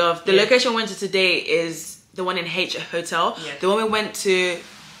to cut you off. The location we went to today is the one in H Hotel. Yeah. The one we went to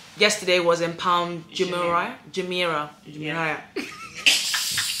yesterday was in Palm Jumeriah. Yeah.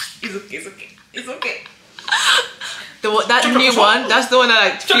 It's okay. That new one, that's the one that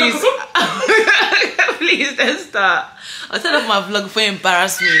like, please, please don't start. I'll turn off my vlog before you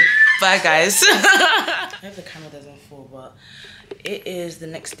embarrass me. Bye guys. I hope the camera doesn't fall, but it is the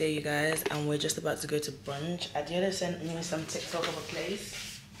next day, you guys, and we're just about to go to brunch. Adela sent me some TikTok of a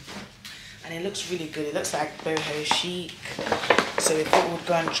place, and it looks really good. It looks like boho chic, so we thought we'd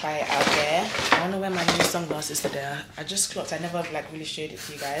go and try it out there. I want to wear my new sunglasses today. I just clocked, I never like really showed it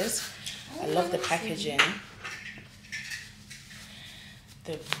to you guys. I love the packaging.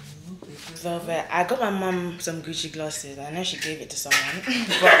 The velvet. I got my mum some Gucci glasses. I know she gave it to someone,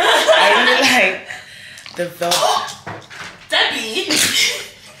 but I really like the velvet. Debbie!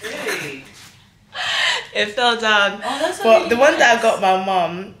 Really? It fell down. Oh, that's but really the one that I nice. got my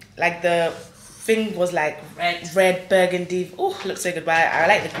mum, like the thing was like red burgundy. Oh, looks so good. But I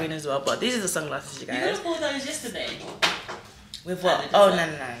like the green as well. But these are the sunglasses, you You guys. could have bought those yesterday. With what? Oh no.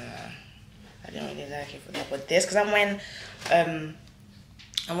 I didn't really like it for that. But this, because I'm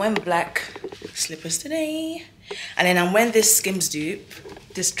wearing black slippers today, and then I'm wearing this Skims dupe,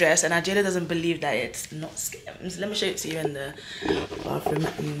 this dress, and Ajela doesn't believe that it's not Skims. Let me show it to you in the bathroom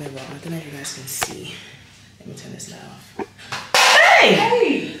mirror. I don't know if you guys can see. Let me turn this light off.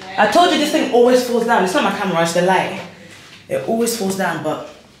 Hey! I told you this thing always falls down. It's not my camera, it's the light. It always falls down, but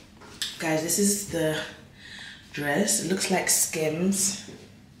guys, this is the dress. It looks like Skims.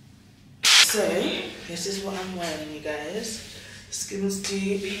 So, this is what I'm wearing, you guys. Skims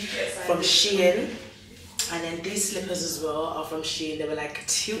dupe from Shein, and then these slippers as well are from Shein. They were like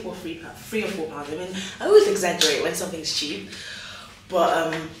 £2 or £3 or £4. I mean, I always exaggerate when something's cheap,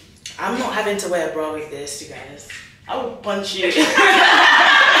 but I'm not having to wear a bra with this, you guys. I will punch you.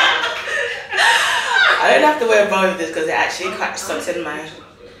 I don't have to wear a bra with this because it actually quite sucks in my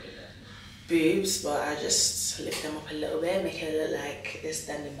boobs, but I just lift them up a little bit, make it look like they're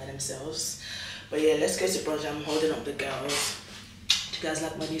standing by themselves. But yeah, let's go to brunch. I'm holding up the girls. You guys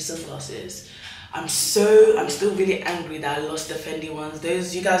like my new sunglasses? I'm still really angry that I lost the Fendi ones.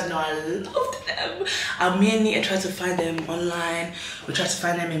 Those, you guys know I loved them. Me and Nita tried to find them online. We tried to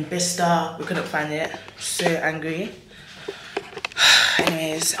find them in Bista. We couldn't find it. So angry.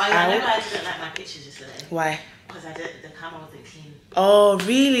 Anyways. Oh, yeah, I know why I didn't like my pictures yesterday. Why? Because the camera wasn't clean. Oh,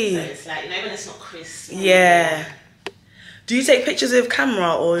 really? So it's like, you know when it's not crisp. Yeah. Do you take pictures with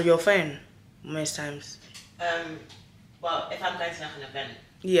camera or your phone most times? Well, if I'm going to like an event.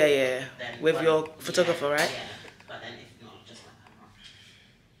 Yeah. Then with your photographer, right? Yeah. But then if not, just my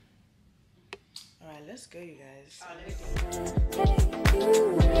camera. Alright, let's go, you guys.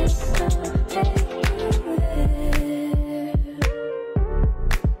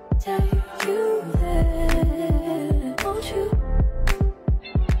 Take you there, won't you?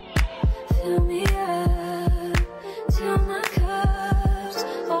 Fill me up till my cup's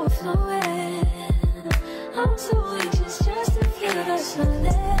overflowing. I'm so anxious just to feel that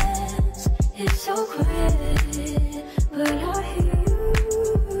silence. It's so quiet, but I hear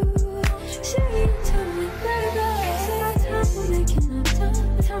you. Say it to me, baby. Say our time we're making up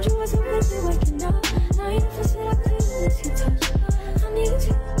time. The times you wasn't really waking up. Now you never said I couldn't miss your touch. I need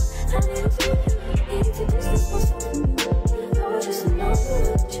you, I need you. Need to distance myself from you. I was just alone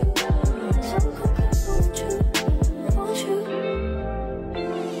without you. So complex, won't you? Won't you?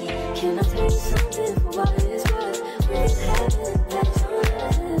 Can I tell you something for what it's worth? We've had it, that's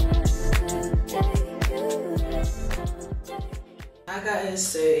Hi guys,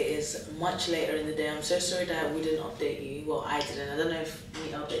 so it is much later in the day. I'm so sorry that we didn't update you. Well, I didn't. I don't know if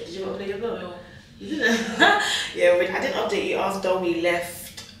we updated. Did you update your blog? No. You didn't? Yeah, I didn't update you after we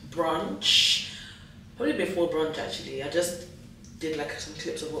left brunch. Probably before brunch actually. I just did like some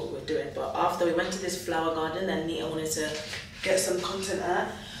clips of what we were doing. But after we went to this flower garden and Nita wanted to get some content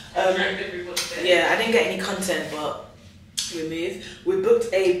at. Yeah, I didn't get any content, but we moved. We booked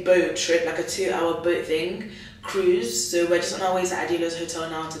a boat trip, like a 2-hour boat thing. Cruise, so we're just on our way to Adilo's hotel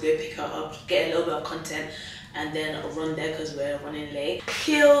now to go pick her up, get a little bit of content, and then run there because we're running late.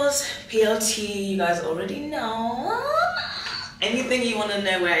 Heels, PLT, you guys already know. Anything you want to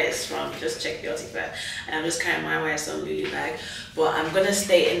know where it's from, just check PLT first. And I'm just carrying my YSL Lulu bag, but I'm gonna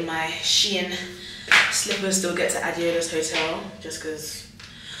stay in my Shein slippers till get to Adilo's hotel, just because.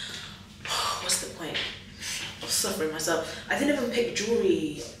 What's the point of suffering myself? I didn't even pick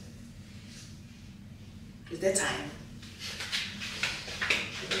jewelry. Is there time?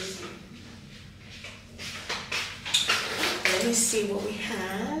 Let me see what we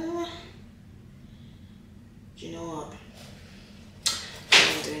have. Do you know what?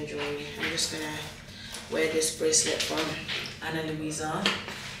 I'm doing jewelry. I'm just gonna wear this bracelet from Anna Luisa.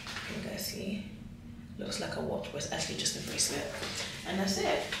 Can you guys see? Looks like a watch, but it's actually just a bracelet. And that's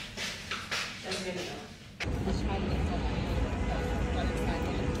it. That's really good.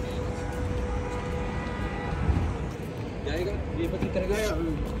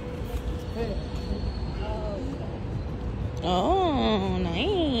 Oh,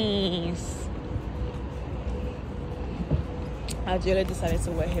 nice. Angela decided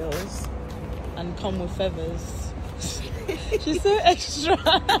to wear heels and come with feathers. She's so extra.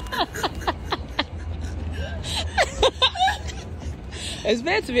 It's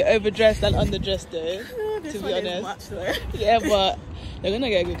better to be overdressed than underdressed though, to be honest. Much, though. Yeah, but they're gonna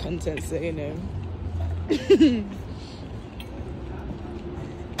get good content, so you know.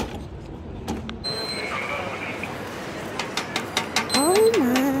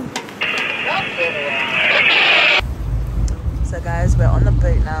 So guys, we're on the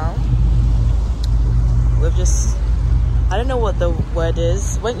boat now. We've just, I don't know what the word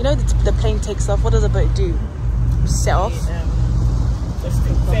is. When you know the plane takes off, what does the boat do? Set off?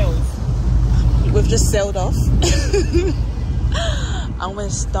 We've just sailed off. And we're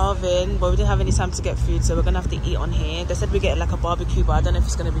starving, but we didn't have any time to get food, so we're gonna have to eat on here. They said we get like a barbecue, but I don't know if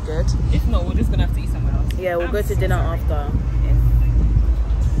it's gonna be good. If not, we're just gonna have to eat somewhere else. Yeah, we'll go to dinner after.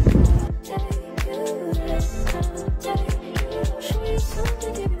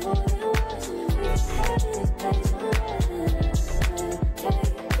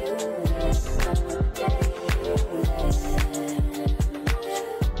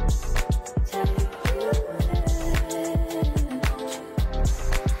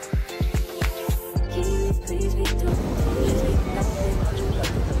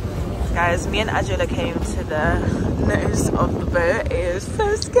 Guys, me and Angela came to the nose of the boat. It is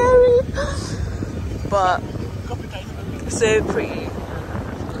so scary, but so pretty.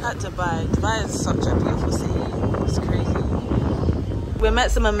 Look at Dubai. Dubai is such a beautiful city. It's crazy. We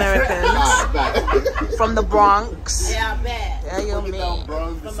met some Americans from the Bronx. Yeah, I bet. Yeah, you're me.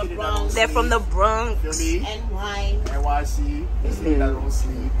 From the Bronx. They're from the Bronx. NYC. They say that don't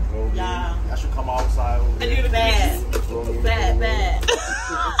sleep. Yeah. I should come outside. And you're bad. Bad.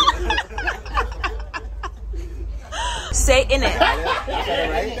 Say in it.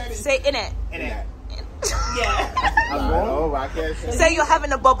 Say in it. Yeah. Say you're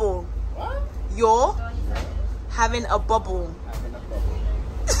having a bubble. What? You're having a bubble.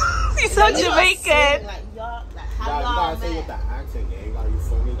 He's so Jamaican.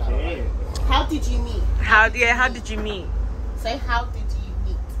 How did you meet? How did you meet? Say how did you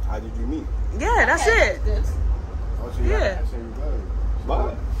meet? How did you meet? Yeah, that's it. Good. Oh, so yeah.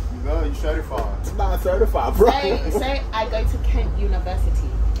 What? You go, you certified. I'm not certified, bro. Say I go to Kent University.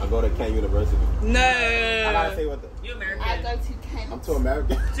 I go to Kent University. No. I gotta say what the... You American. I go to Kent. I'm too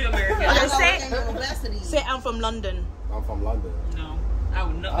American. Too American. I go Say- to Kent University. Say I'm from London. I'm from London. No, I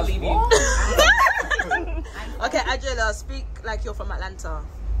would not believe you. Okay, Angela, speak like you're from Atlanta.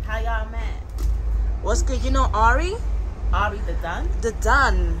 How y'all met? What's good? You know Ari? Ari the Dun? The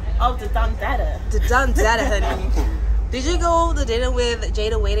Dun. Oh, the Dun Dada. The Dun Dada, honey. Did you go to dinner with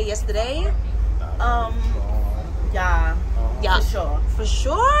Jada Waiter yesterday? Yeah. Yeah. For sure. For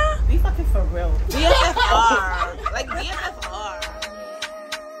sure? Be fucking for real. BFFR. Like BFFR.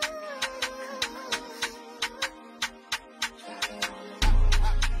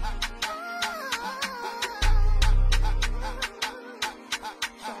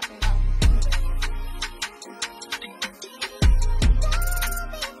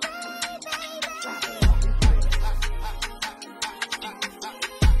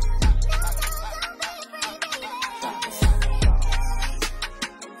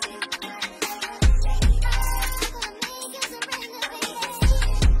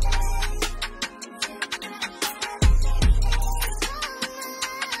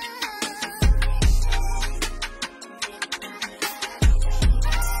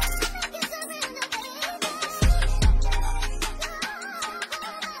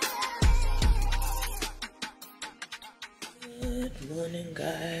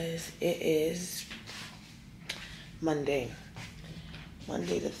 Guys, it is Monday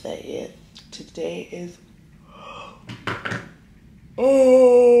the 30th. Today is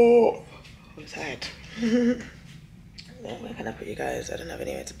I'm tired. Where can I put you guys? I don't have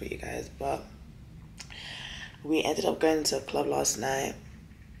anywhere to put you guys, but we ended up going to a club last night.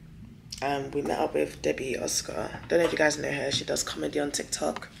 We met up with Debbie Oscar. Don't know if you guys know her. She does comedy on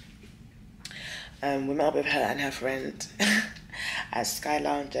TikTok. We met up with her and her friend at Sky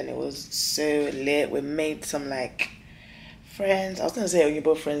Lounge, and it was so lit. We made some like friends. I was gonna say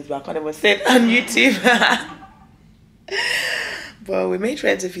Oyibo friends, but I can't even say it on YouTube. But we made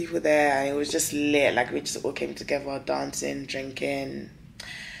friends with people there, and it was just lit. Like we just all came together, dancing, drinking.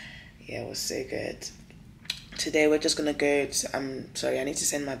 Yeah, it was so good. Today we're just gonna go to, I'm sorry, I need to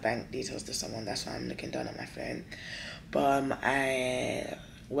send my bank details to someone. That's why I'm looking down at my phone. But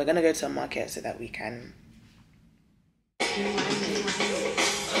we're gonna go to a market so that we can.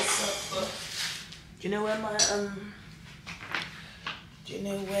 Do you know where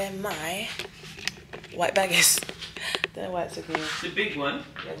my white bag is? Don't know why it took me. The big one?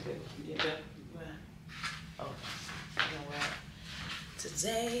 Yeah, the big one. Yeah, where? Oh, I know where.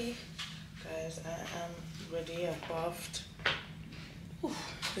 Today, guys, I am ready. I've bathed.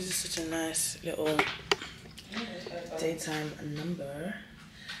 This is such a nice little daytime number.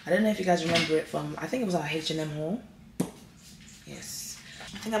 I don't know if you guys remember it from, I think it was our H&M haul. Yes.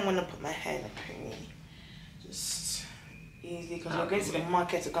 I think I'm gonna put my hair in a pony. Just easy, because we're going to the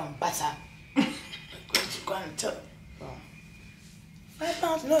market to go and butter. We're going to go and tell. Oh.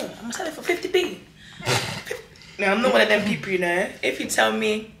 £5? No, I'm gonna sell it for 50p. No, I'm not one of them people, you know. If you tell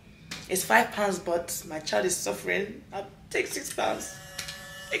me it's £5, but my child is suffering, I'll take £6.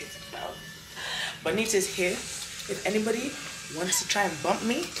 Take £6. Bonita's here. If anybody wants to try and bump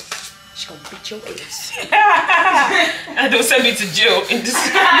me, she gonna beat your ass. And they'll send me to jail in this.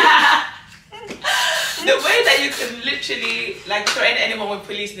 The way that you can literally like threaten anyone with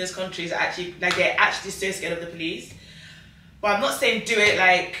police in this country is actually like they're actually so scared of the police. But I'm not saying do it.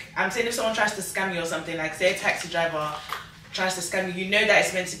 Like I'm saying if someone tries to scam you or something, like say a taxi driver tries to scam you, you know that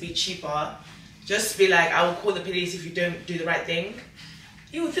it's meant to be cheaper. Just be like, I will call the police if you don't do the right thing.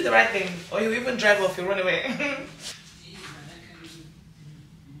 He will do the right thing, or he'll even drive off. He'll run away.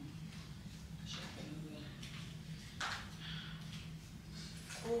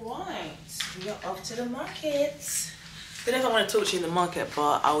 Alright, we are off to the market. Don't know if I want to talk to you in the market,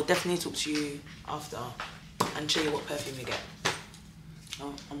 but I will definitely talk to you after and show you what perfume we get.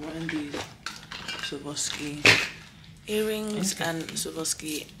 Oh, I'm wearing these Swarovski earrings and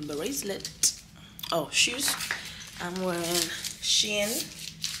Swarovski bracelet. Oh, shoes. I'm wearing Shein.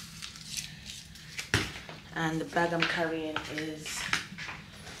 And the bag I'm carrying is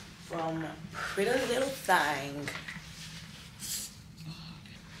from Pretty Little Thing.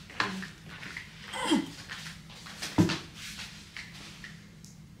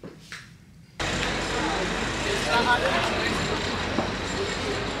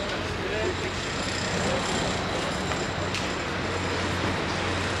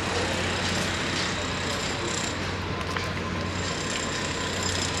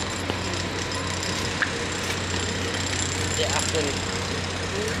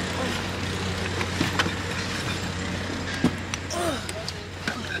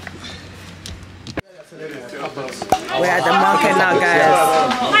 We're at the market now, guys.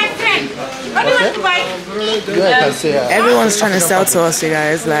 Everyone's trying to sell to us, you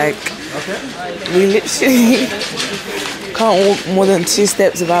guys. Like, we literally can't walk more than 2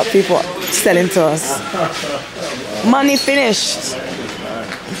 steps without people selling to us. Money finished.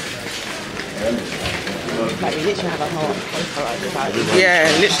 Like, we literally have a whole poster about it. Yeah,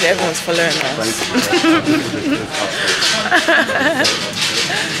 literally everyone's following us.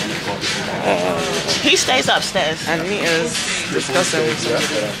 Who stays upstairs? And Nita's discussing with somebody.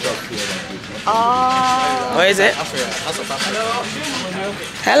 Oh. Where is it?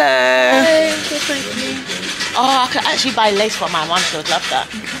 Hello. Hey, good, thank you. Oh, I could actually buy lace for my mum. She would love that.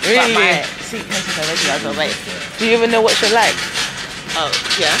 Really? But my suitcase is already overweight. Do you even know what she'll like? Oh,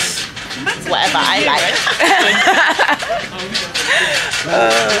 yes. Whatever I like.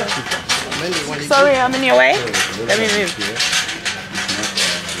 Sorry, I'm in your way. Let me move.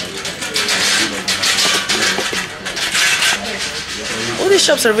 All these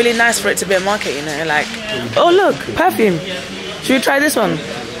shops are really nice for it to be a market, you know, like, oh look, perfume. Should we try this one?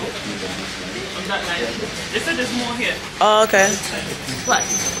 They said there's more here. Oh, okay. What?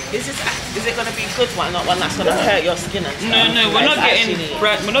 Is it gonna be a good one, not one that's gonna hurt your skin and stuff? No, we're not getting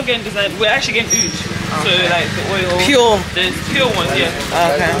we're not getting design. We're actually getting oud. So like the oil. Pure. The pure ones, yeah.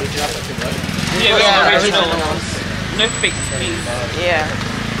 Okay. Yeah, original ones. No fake things. Yeah.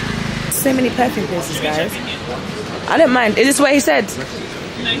 So many perfume places, guys. I don't mind. Is this what he said? No,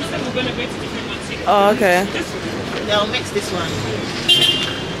 he said we're gonna go to different ones. Oh, okay. They'll mix this one.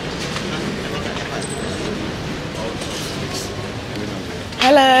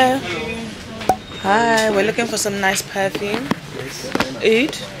 Hello. Hi, we're looking for some nice perfume.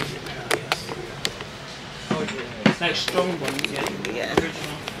 Oud. It's like strong ones, yeah. Yeah.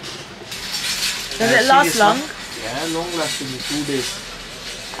 Original. Does it last long? Yeah, long lasting, 2 days.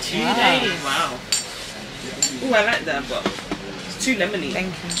 2 days. Wow. Oh, I like that, but it's too lemony.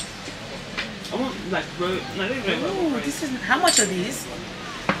 Thank you. I want like rose. No, I don't know. Oh, this is. How much are these?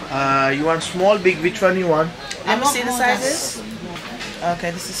 You want small, big? Which one you want? Let me see the sizes.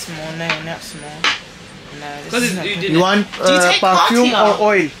 Okay, this is small. No, not small. No, this is not. You want perfume or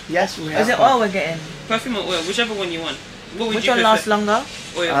oil? Yes, we have. Is it oil we're getting? Perfume or oil, whichever one you want. What would Which you one prefer? lasts longer?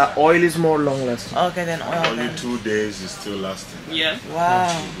 Oil. Oil is more long lasting. Okay, then oil. Only Then. 2 days is still lasting. Yeah.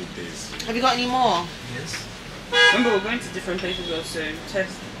 Wow. Good days. Have you got any more? Remember, we're going to different places also.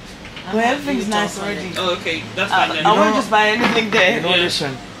 Test. Well, everything's nice already. Oh, okay. That's fine then. I won't just buy anything there. You know,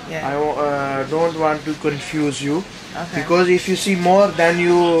 listen. Yeah. I don't want to confuse you Okay. because if you see more, then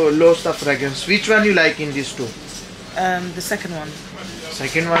you lose the fragrance. Which one you like in these two? The second one.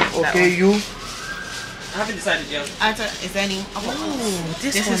 Second one. That Okay, one. you. I haven't decided yet. Is there any? Oh,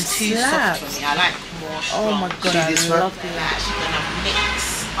 this This one is too slaps. soft for me. I like more strong. Oh my god, I this one? love We're that. actually gonna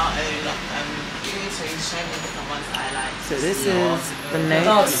mix our own food, so he's showing me different ones that I like. So this is the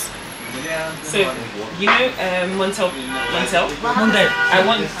notes. So, you know Montel? I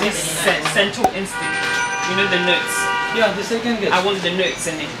want this central instinct. You know the notes. Yeah, the second guess. I want the notes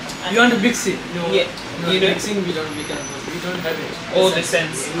in it. You want to mix it? No. Yeah. No, You know, mixing we don't have it. all the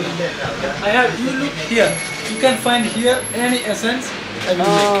scents. I have, you look here. You can find here any essence I will Oh,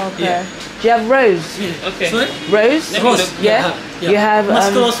 make. okay. Yeah. Do you have rose? Okay. Sorry? Rose? Let me look. Yeah. You have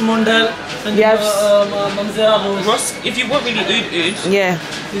Muscos, Mondel, and you have Mamzera rose. Musk, if you want really oud, yeah.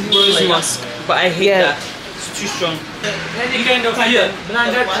 rose musk. But I hate Yeah. that. It's too strong. Any kind of here,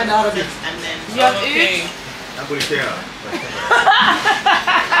 blended and Arabic. And then You have Okay.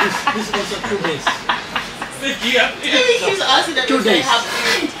 This is also 2 days. You have he keeps asking that 2 if they days. have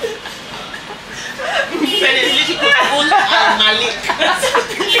food. And it's literally full and Malik.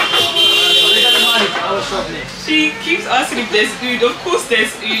 Our shop name. She keeps asking if there's oud. Of course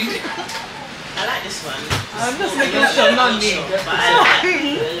there's oud. I like this one. I'm just making sure not me. But I like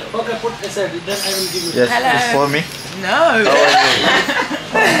it. Okay, put aside. Then I will give you. Yes, Hello. it's for me. No.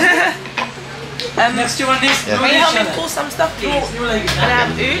 Next one is. Yeah. Can you help me pull some stuff, please? You like it? Can I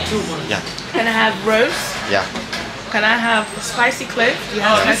have oud? Yeah. Can I have rose? Yeah. Can I have spicy clove? Do you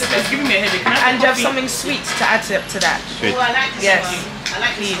have spicy It's giving me a headache. Can I have And do you have coffee? something sweet to add to that? Sweet. Oh, I like this Yes. one. I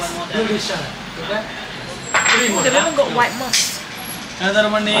like this one more You than wish. Okay. Oh, they've even got white musk. Another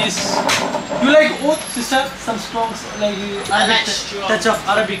one is. You like oat, sister? Some strong like I like Arabic strong. touch of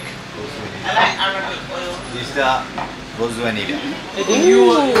Arabic. I like Arabic oil. This is the rose vanilla. I think you.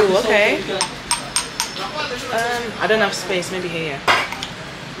 Ooh, okay. I don't have space. Maybe here.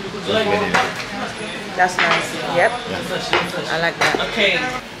 That's nice. Yep. I like that. Okay.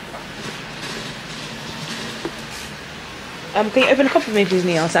 Can you open a cup for me, please,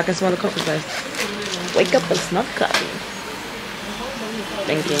 Neil, so I can smell the coffee first? Wake up and smell coffee.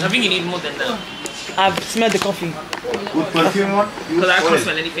 Thank I you. think you need more than that. I've smelled the coffee. Good perfume one? Because I can't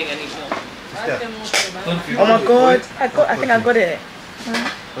smell anything anymore. Oh my god! I think I got it.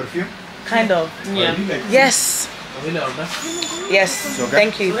 Perfume? Kind of. Yeah. Yes. Yes. Okay.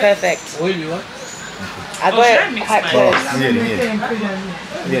 Thank you. Perfect. Oil you want? I got should I it mix quite mine? close.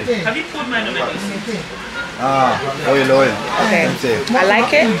 Have you poured mine already? Oil. Okay, I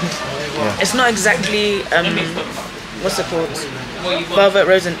like it. Yeah. It's not exactly what's it called? Well, you got. Velvet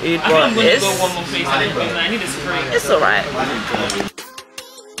Rose and Oud, I think but I'm going to it's go one more place. I need a spray. it's alright.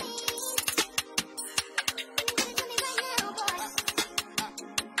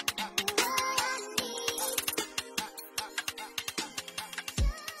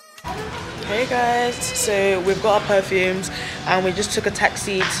 Hey guys, so we've got our perfumes and we just took a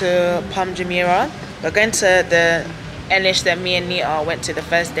taxi to Jumeirah. We're going to the Enish that me and Nia went to the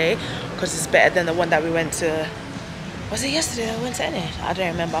first day because it's better than the one that we went to. Was it yesterday that we went to Enish? I don't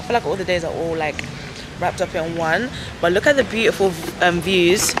remember. I feel like all the days are all like wrapped up in one. But look at the beautiful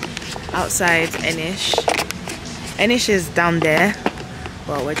views outside Enish. Enish is down there.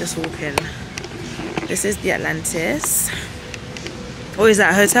 Well, we're just walking. This is the Atlantis. Oh, is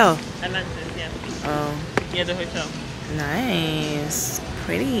that a hotel? Atlantis, yeah. Oh. Yeah, the hotel. Nice.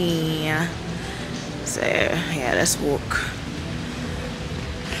 Pretty. So, yeah, let's walk.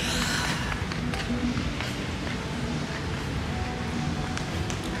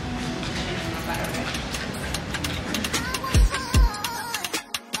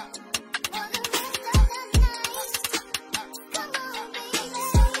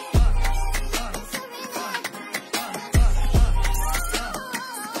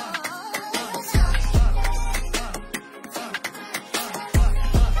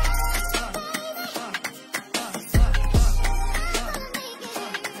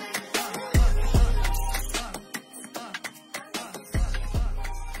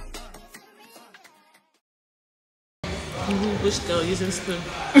 Which girl using spoon?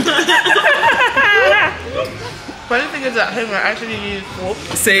 Funny thing is at home I actually use fork.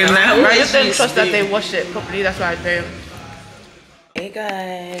 Same now. I just don't trust that they wash it properly, that's why I don't. Hey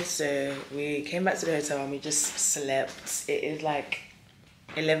guys, so we came back to the hotel and we just slept. It is like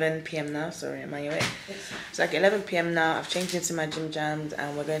 11 p.m. now. Sorry, am I awake? It's like 11 p.m. now. I've changed into my gym jams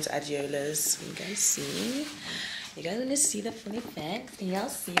and we're going to Adiola's. You guys see? You guys want to see the funny facts? Can y'all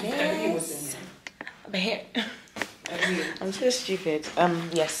see this? Over here. I'm so stupid.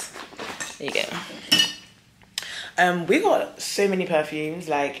 Yes. There you go. We got so many perfumes,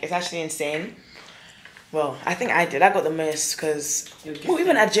 like it's actually insane. Well, I think I did. I got the most because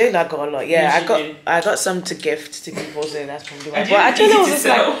even Adiola got a lot. Yeah, I got some to gift to people, so that's probably why. But Adiola was just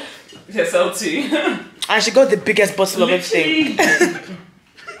like sell too. and she got the biggest bottle of everything.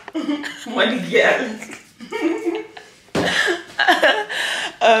 What did you get?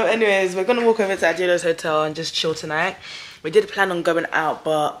 Anyways, we're gonna walk over to Adiola's hotel and just chill tonight. We did plan on going out,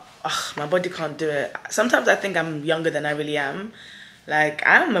 but my body can't do it. Sometimes I think I'm younger than I really am. Like,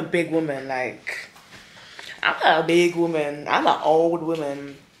 I'm a big woman. Like, I'm not a big woman. I'm an old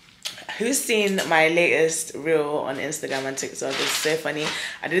woman. Who's seen my latest reel on Instagram and TikTok? It's so funny.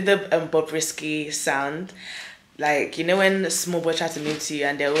 I did the Bobrisky sound. Like, you know when small boy try to move to you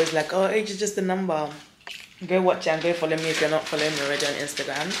and they're always like, oh, age is just a number. Go watch it and go follow me if you're not following me already on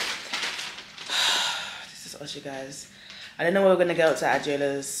Instagram. This is us, you guys. I don't know where we're gonna go to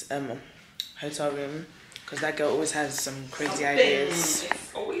Adiola's hotel room because that girl always has some crazy ideas.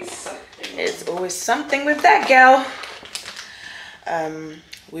 It's always something. It's always something with that girl.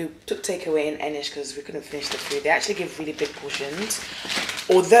 We took takeaway in Enish because we couldn't finish the food. They actually give really big portions.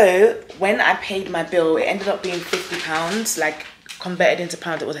 Although when I paid my bill, it ended up being £50. Like converted into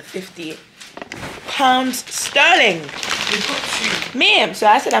pounds, it was a £50 sterling. Ma'am, so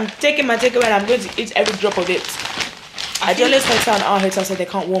I said I'm taking my takeaway and I'm going to eat every drop of it. Adiola's hotel and our hotel said they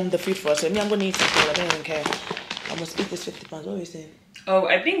can't warm the food for us, so me, I'm going to eat it. I don't even care. I must eat this £50. What are you saying? Oh,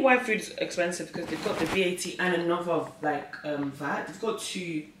 I think why food is expensive because they've got the VAT and another like VAT. They've got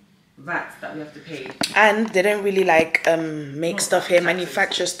 2 VATs that we have to pay. And they don't really like make stuff here,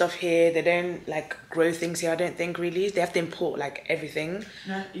 manufacture stuff here. They don't like grow things here. I don't think really. They have to import like everything.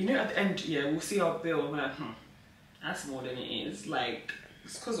 You know, at the end, yeah, we'll see our bill. I'm like, that's more than it is. Like,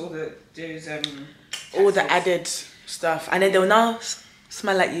 it's because all the all the added stuff, and then they'll now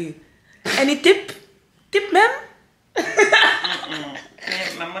smell like you. Any tip, ma'am?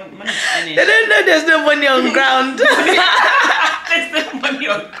 Yeah, my money's finished. They don't know there's no money on ground. There's no money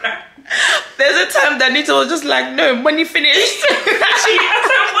on ground. There's a time that Nita was just like, no, money finished. She has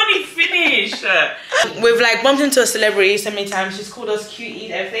her money finished. We've like bumped into a celebrity so many times. She's called us cutie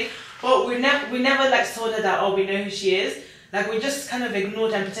and everything, but we never like told her that, oh, we know who she is. Like we just kind of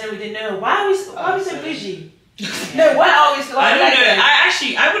ignored her and pretended we didn't know her. Why are we so bougie? No, why are we so? I don't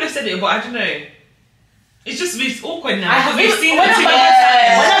know. I would have said it, but I don't know. It's just it's awkward now. I have We've seen when it I'm too by many myself,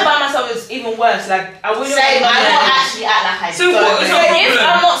 times. when I'm by myself, it's even worse. Like I wouldn't. Same, I will actually act like I So don't what is know. our If problem?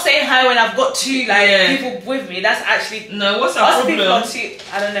 I'm not saying hi when I've got two like Yeah. people with me, that's actually No, what's our us people are problem? too.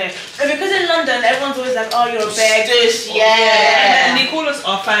 I don't know. And because in London, everyone's always like, "Oh, you're a beg." Stush, And yeah. they call us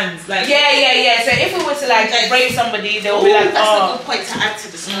our fans. Like Yeah. So if we were to like rate somebody, they'll be Ooh, like, that's a "Oh, good point to add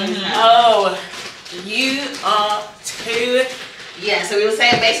to the story. oh, you are too." Yeah, so we were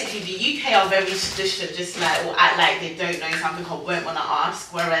saying basically the UK are very stush and just like will act like they don't know something or won't want to ask,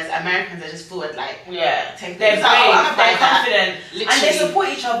 whereas Americans are just forward like Yeah, take they're things brave, out, they're confident, and they Literally. support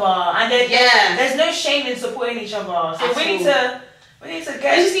each other, and Yeah. there's no shame in supporting each other. So At we need all. to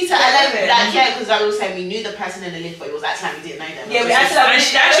get. We just need to get allow with it. that, yeah, because I was saying we knew the person in the lift, but it was actually like we didn't know them. Yeah, It we was actually just- like, and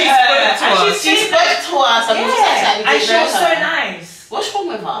she actually spoke to us. she spoke to us and we just Yeah, actually and like, we she didn't was know so her. nice. What's wrong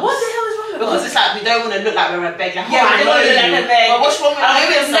with us? What the hell is wrong with Because us? it's like we don't want to look like we're a beg. Like, Yeah, we I don't know want to look you. like a beg. But what's wrong with we could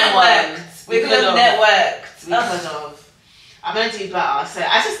knowing have someone? networked. We could have networked. We could have. I'm gonna do better. So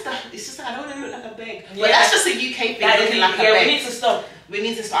I just, it's just like I don't want to look like a beg. Yeah. But that's just a UK thing. That is, Looking like a yeah, beg. we need to stop. We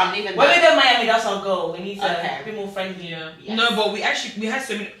need to start. I'm leaving. When we that. go to Miami, that's our goal. We need to Okay. be more friendly. Yeah. Yes. No, but we had so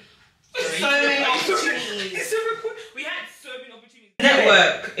many. So many opportunities. We had so many opportunities.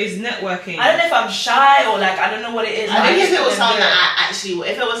 Network is networking. I don't know if I'm shy or like I don't know what it is. I think if just it was couldn't someone do it. that I actually,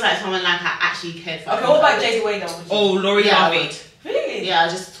 if it was like someone like I actually cared for. Okay, what about Jay Wade though? Oh, Laurie Yeah, I Harvey. would. Really? Yeah, I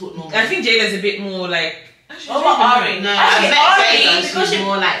just talk normal. I think Jada's a bit more like. Actually, What about Ari? No, Actually, I met Ari, Jada. because She's she-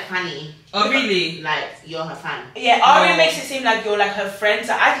 more like funny. Oh really? Like you're her fan. Yeah, Ari Oh. makes it seem like you're like her friend.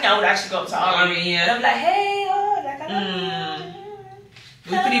 So I think I would actually go up to Ari. Ari, yeah. And I'm like, hey, oh, like I don't know.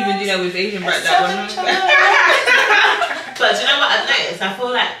 We could even do that with Asian Brat. That one. But do you know what I've noticed? I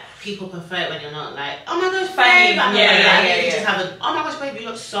feel like people prefer it when you're not like, oh my gosh, Funny. babe. And Yeah, like, yeah, you yeah. just have a, oh my gosh, babe, you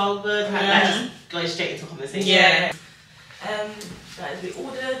look so good. Like, just go straight into conversation. Yeah. Guys, we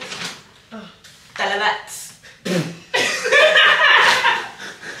ordered Talabat.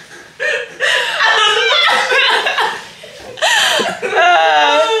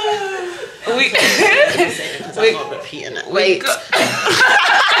 I'm not repeating it. Wait.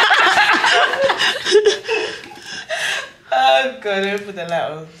 Oh god, don't put the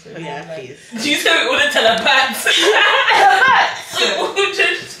letter. Yeah, please. Do you say we ordered Talabat? We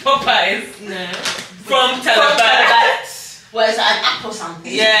ordered Popeyes No. from Talabat. Well, is that an app or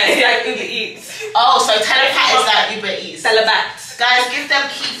something? Yeah, it's like Uber Eats. Oh, so Telepat is like Uber Eats. Talabat. Guys, give them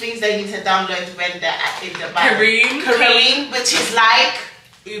key things they need to download when they're in the bag. Kareem. Which is like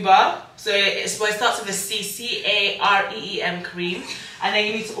Uber. So it starts with a C-C-A-R-E-E-M cream. And then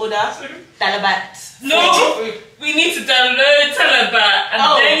you need to order Talabat. No, we need to download Talabat and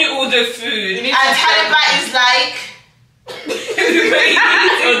Oh. then you order food. You need and Telepat is like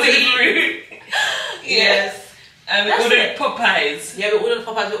Yes. And we That's ordered it. Popeyes. Yeah, we ordered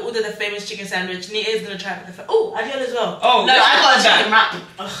Popeyes. We ordered the famous chicken sandwich. Nita is gonna try it for the oh, Adele as well. Oh, no, I got a that. chicken wrap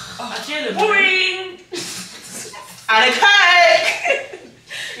Adele. Boring. and a cake.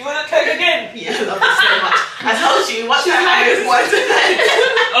 You want a Coke again? Yeah, I love it so much. I told you, what's the highest one?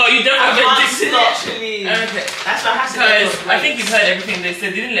 Oh, you don't have a Literally. Okay. That's what has to Guys, be. I think you've heard everything they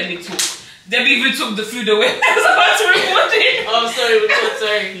said. They didn't let me talk. They even took the food away. I was about to record it. Oh, sorry, we're so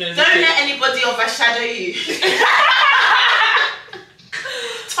sorry. No, Don't let anybody overshadow you.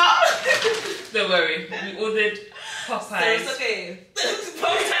 Top. Don't worry. We ordered So Popeyes. it's okay.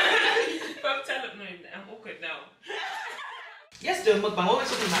 Pop talent. No, I'm awkward now. Let's do a mukbang. What are we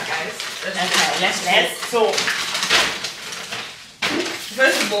talking about, guys? Okay, let's talk.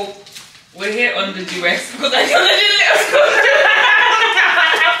 First of all, we're here on the US because I didn't let us go.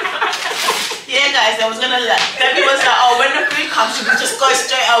 Yeah, guys, I was gonna like, Debbie was like, oh, when the food comes, should we just go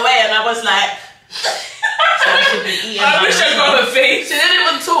straight away? And I was like, so I should be eating. I wish I got her face. She didn't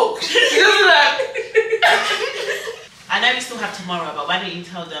even talk. She was like, I know we still have tomorrow, but why don't you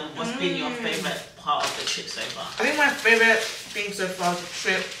tell them what's been your favourite part of the trip so far? I think my favorite thing so far of the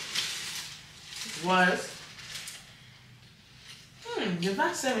trip was your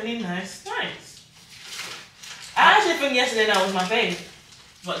back's so really nice. Nice. I actually think yesterday night was my fave.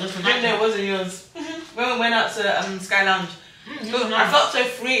 What, just for Even though it wasn't yours. When we went out to Sky Lounge. I felt so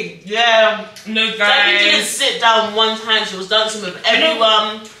free. Yeah. No, Debbie didn't guys. sit down one time. She was dancing with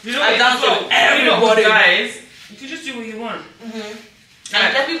everyone. You know I what? danced with Everybody. everybody. Guys, you can just do what you want.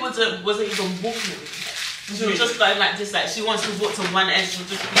 And Debbie wasn't even walking. She was just going like this, like she wants to walk to one end, she'll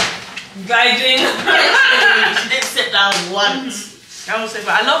just be Guiding. she didn't sit down once. I was say,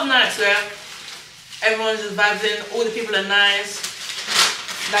 but I love nights where everyone's just vibing, all the people are nice.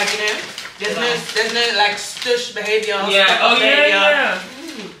 Like, you know, there's no like stush behaviour. Yeah. stuck Oh up yeah. behaviour. Yeah.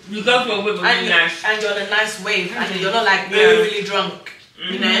 You go for a whip, And, really nice. and you're on a nice wave, and you're not like Yeah. really drunk,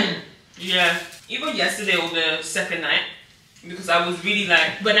 you know. Yeah. Even yesterday or the second night, because I was really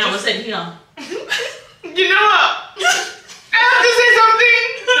like... When I was in here. You know what? I have to say something.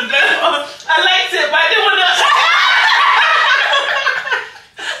 I liked it, but I didn't want to...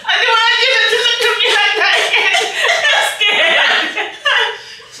 I didn't want you to look at me like that again. I'm scared.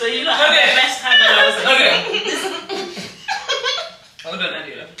 So you know, had the best time when I was in here. Hold on,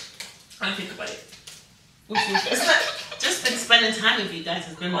 Adela. I think about it. Just been spending time with you guys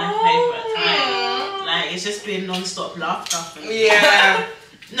has been my favourite time. Like, it's just been non-stop laughter. Yeah.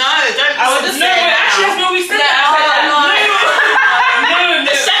 No, don't. I would just no, say actually, no, we said that. No,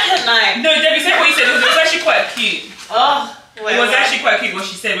 the second night. No, Debbie said what you said. It was actually quite cute. Oh, it was actually quite cute what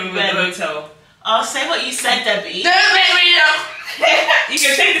she said when we were in the hotel. I'll say what you said, Debbie. Don't make me know. You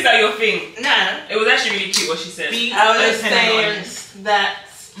can take this out your thing. No. It was actually really cute what she said. I was saying that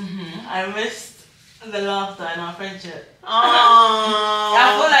I missed the laughter in our friendship. Oh.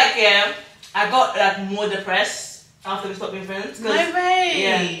 I feel like I got like more depressed after we stopped being friends. No way.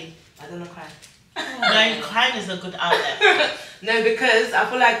 Yeah. I don't know cry. No, crying is a good outlet. No, because I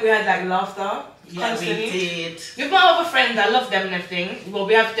feel like we had like laughter. Yeah, constantly. we did. With my other friends, I love them and everything. Well,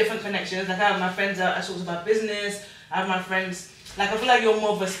 we have different connections. Like I have my friends that I talk about business. I have my friends. Like I feel like you're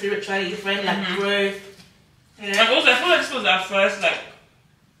more of a spirituality friend, like growth. You know? And also, I feel like this was our first like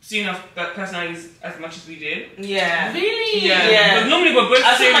seeing our personalities as much as we did. Yeah. Really? Yeah. But normally we're both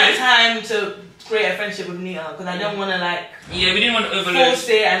I took my serious. time to create a friendship with Nia because I don't want to like. Yeah, we didn't want to overload. Force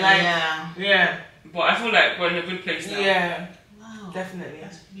it and like. Yeah. But I feel like we're in a good place now. Yeah. Wow. Definitely.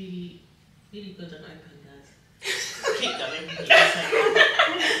 That's really, really good and open, guys. Keep going.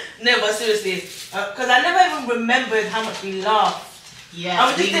 No, but seriously, because I never even remembered how much we laughed. Yeah.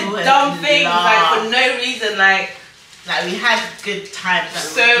 I just did dumb things like for no reason, like we had good times.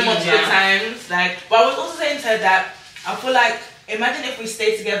 So much good times. Like, but I was also saying to her that I feel like imagine if we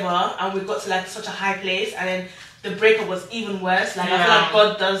stayed together and we got to like such a high place and then the breakup was even worse. Like I feel like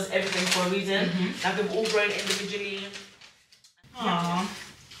God does everything for a reason. Like we've all grown individually. Aww.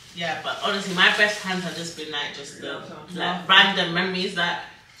 Yeah, but honestly, my best times have just been like like random memories, like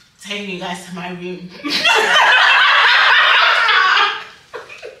taking you guys to my room.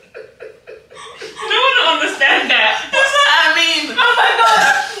 No one will understand that. That's what I mean. Oh my God!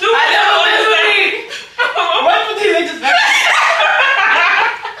 I never understand. What would they just like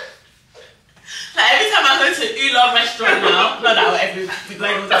every time I go to Ula restaurant now, not that I would ever be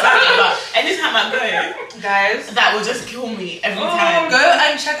going all the time, but anytime I go, Guys, that will just kill me every time. Go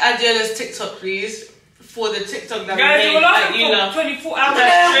and check Adela's TikTok, please, for the TikTok that Guys, we they were made. laughing for 24 hours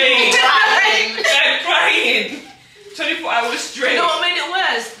straight. They're crying. 24 hours straight. You know what made it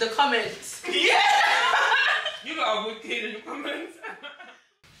worse? The comments. Yeah. You got a wicked in the comments.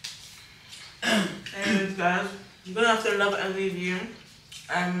 Anyways, guys, I'm gonna have to love and leave you.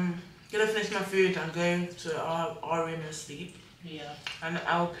 Gonna finish my food and go to our room and sleep. Yeah. And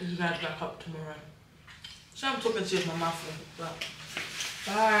I'll pick you guys back up tomorrow. So I'm talking to you with my mouth full, but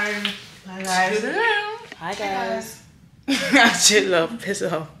bye. Bye guys. Hi guys. I should love piss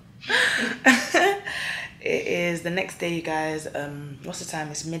off. It is the next day, you guys. What's the time?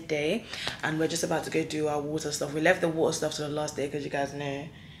 It's midday, and we're just about to go do our water stuff. We left the water stuff to the last day because you guys know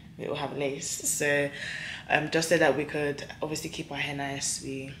we will have lace. So just so that we could obviously keep our hair nice,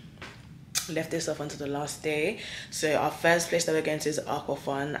 we left this off until the last day. So our first place that we're going to is Aqua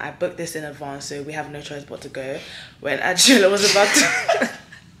Fun. I booked this in advance, so we have no choice but to go. When Adela was about to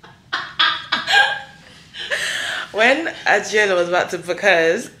when Adela was about to book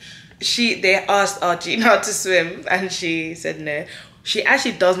hers, they asked Archie how to swim and she said no. She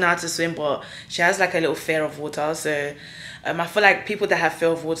actually does know how to swim, but she has like a little fear of water. So I feel like people that have fear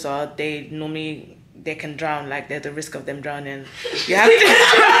of water, they can drown. Like there's the risk of them drowning. You have to.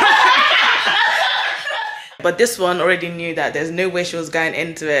 But this one already knew that there's no way she was going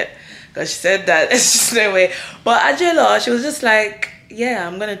into it because she said that it's just no way. But Angela, she was just like, yeah,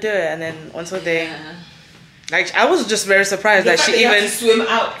 I'm gonna do it. And then until they, like, I was just very surprised that she even swim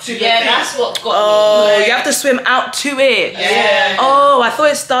out to that's what got me. Like, you have to swim out to it. Yeah. Oh, I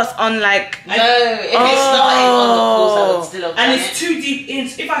thought it starts on like. No, if it started on the course, I would still have done And it's too deep in.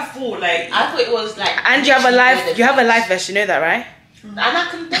 So if I fall, like I thought it was like. And you have a life. You have a life vest. You know that, right? And I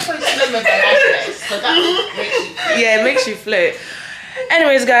can definitely swim with a life vest, so that makes you float. Yeah, it makes you float.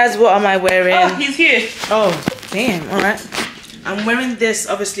 Anyways, guys, what am I wearing? oh, he's here. Oh, damn. All right. I'm wearing this,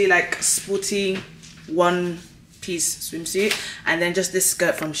 obviously, like sporty one-piece swimsuit, and then just this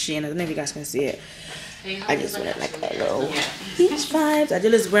skirt from Shein. I don't know if you guys can see it. I just wear it like a little beach vibes.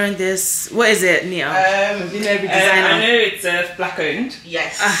 Adila's wearing this. What is it, Nia? You know every designer. I know it's black owned.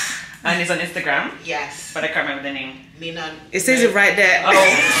 Yes. And it's on Instagram. Yes. But I can't remember the name. Mina. It says it right there. Oh.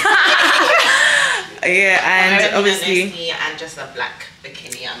 Yeah, and obviously, and just a black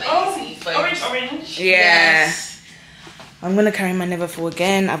bikini. Orange. Yeah. Yes. I'm gonna carry my Neverfull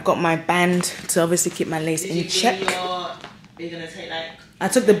again. I've got my band to obviously keep my lace in check. Are you gonna take like? I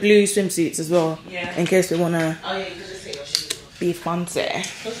took the blue swimsuits as well. Yeah. In case we wanna. Oh yeah, you can just take your shoes off. Be fancy.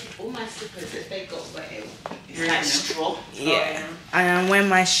 Because all my slippers, if they got wet, it's like straw. Yeah. And I'm wearing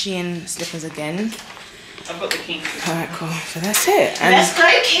my Shein slippers again. I've got the key. Alright, cool. So that's it. And Let's go,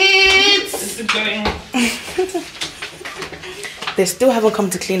 kids! This is going. they still haven't come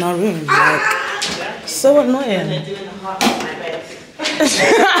to clean our room. Like, so annoying. They're doing the heart on my bed.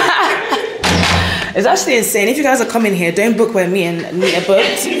 It's actually insane. If you guys are coming here, don't book where me and Nita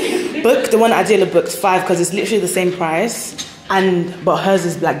booked. Book the one Adela booked 5 because it's literally the same price, but hers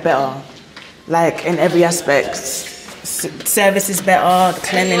is like better, like in every aspect. Service is better, the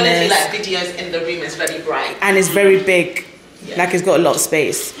cleanliness. Like videos in the room is very bright and it's very big, like it's got a lot of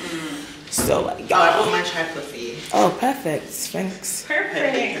space. So yeah. Oh, I brought my tripod for you. Oh, perfect. Thanks.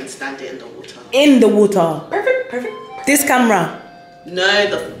 Perfect. You can stand it in the water. In the water. Perfect. This camera.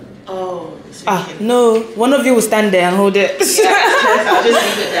 No, No. One of you will stand there and hold it. Yeah, I'll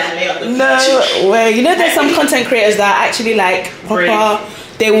just leave it there and lay on the No way. You know, there's some content creators that are actually like proper.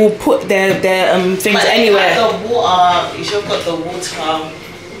 They will put their things anywhere. The water. You should have got the water.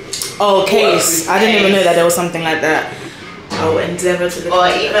 Oh, case. I didn't even know that there was something like that. I will endeavor to. Or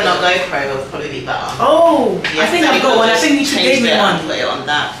even a GoPro will probably be better. Oh, yeah, I think I've got one. I think you should give me one. Put it on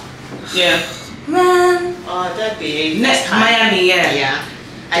that. Yeah. Man. Oh, that'd be next time. Miami, yeah. Yeah.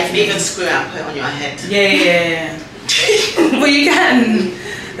 I can even screw it and put it on your head. Yeah. But you can.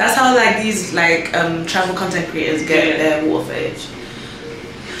 That's how like these like travel content creators get their water footage.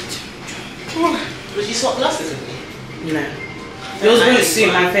 Would you swap glasses with me? No. Yours won't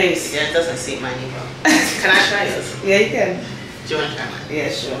suit my face. Yeah, it doesn't suit mine either. Can I try yours? Yeah, you can. Do you want to try mine? Yeah,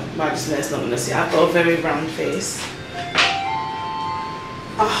 sure. But I just know it's not gonna suit. I've got a very round face.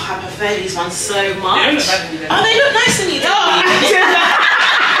 Oh, I prefer these ones so much. They look bad in them. Oh, they look nice on you.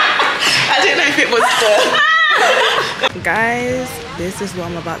 I didn't know if it was the... Guys, this is what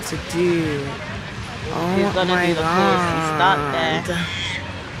I'm about to do. Oh my god.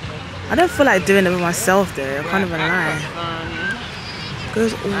 I don't feel like doing it with myself though, I can't even lie. It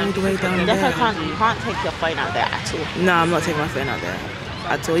goes all the way down there. You can't take your phone out there at all. No, I'm not taking my phone out there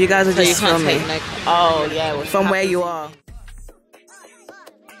at all. You guys are just filming. Oh yeah. From where you are.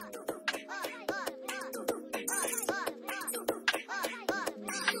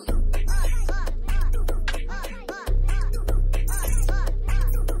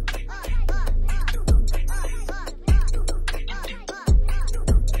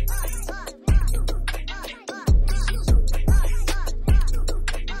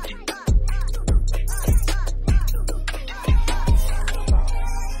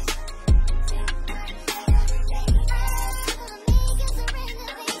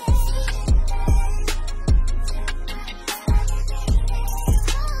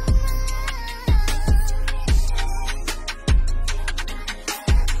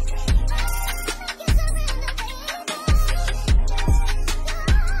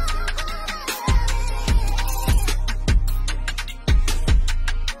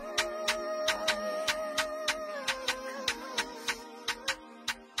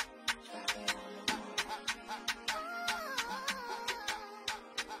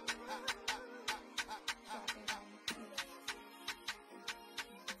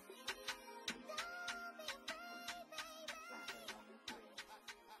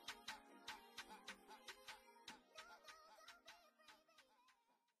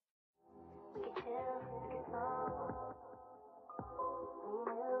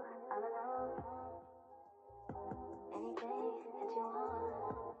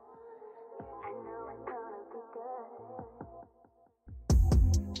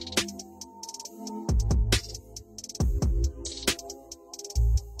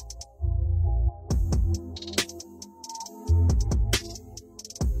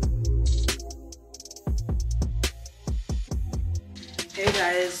 Hey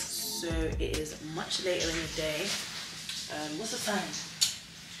guys, so it is much later in the day. What's the time?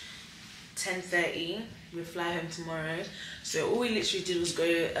 10:30. We fly home tomorrow. So all we literally did was go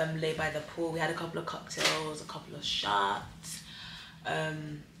lay by the pool. We had a couple of cocktails, a couple of shots.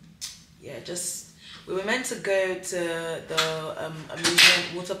 Yeah, just we were meant to go to the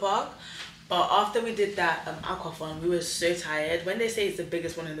amusement water park, but after we did that aqua fun, we were so tired. When they say it's the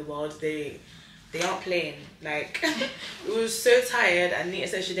biggest one in the world, they aren't playing. Like we were so tired, and Nita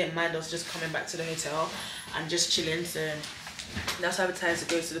said she didn't mind us just coming back to the hotel and just chilling. So that's why we decided to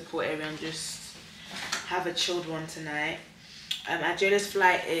go to the pool area and just have a chilled one tonight. Adjola's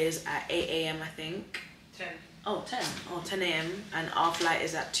flight is at 8 a.m. I think. 10. Oh, 10. Oh, 10 a.m. And our flight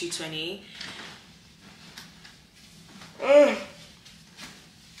is at 2:20.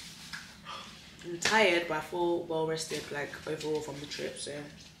 I'm tired, but I feel well rested, like overall from the trip, so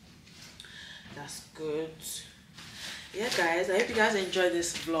that's good. Yeah, guys, I hope you guys enjoyed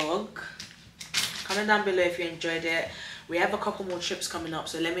this vlog. Comment down below if you enjoyed it. We have a couple more trips coming up,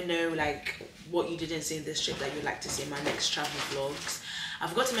 so let me know like what you didn't see in this trip that you'd like to see in my next travel vlogs. I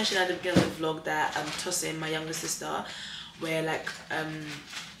forgot to mention at the beginning of the vlog that Tosin, my younger sister, we're like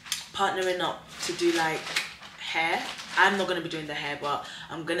partnering up to do like hair. I'm not gonna be doing the hair, but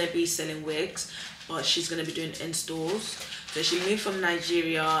I'm gonna be selling wigs, but she's gonna be doing installs. So she moved from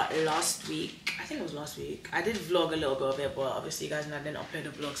Nigeria last week. I think it was last week. I did vlog a little bit of it, but obviously you guys know I didn't upload the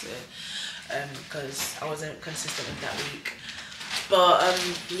vlogs because I wasn't consistent with that week. But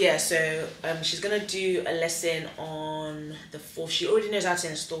yeah, so she's gonna do a lesson on the 4th. She already knows how to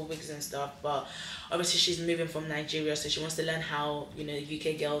install wigs and stuff, but obviously she's moving from Nigeria, so she wants to learn how, you know,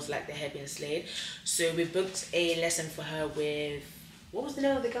 UK girls like their hair being slayed. So we booked a lesson for her with, what was the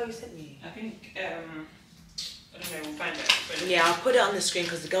name of the girl you sent me? I think I don't know, we'll find it. Yeah, I'll put it on the screen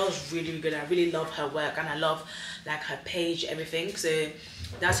because the girl's really, really good. I really love her work and I love like her page, everything. So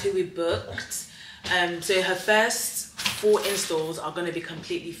that's who we booked. So her first 4 installs are going to be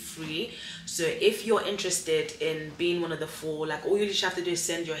completely free. So if you're interested in being one of the 4, like all you just have to do is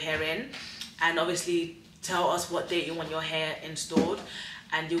send your hair in and obviously tell us what date you want your hair installed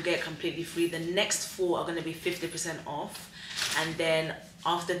and you'll get completely free. The next 4 are going to be 50% off, and then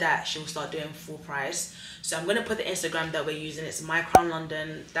after that she'll start doing full price. So I'm going to put the Instagram that we're using. It's My Crown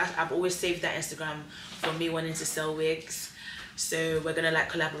London. I've always saved that Instagram for me wanting to sell wigs. So we're gonna like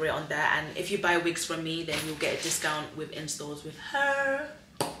collaborate on that, and if you buy wigs from me, then you'll get a discount with installs with her.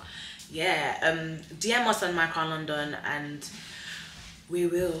 Yeah, DM us on My Crown London and we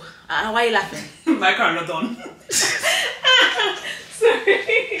will. Why are you laughing? My Crown London. Sorry.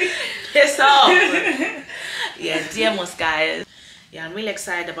 Piss off. Yeah, DM us, guys. Yeah, I'm really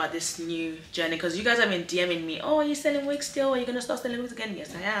excited about this new journey because you guys have been DMing me. Oh, are you selling wigs still? Are you gonna start selling wigs again?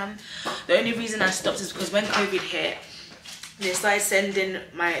 Yes, I am. The only reason I stopped is because when COVID hit, they started sending,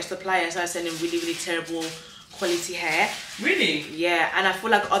 my suppliers started sending really, really terrible quality hair. Really? Yeah, and I feel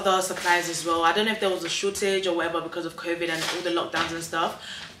like other suppliers as well. I don't know if there was a shortage or whatever because of COVID and all the lockdowns and stuff,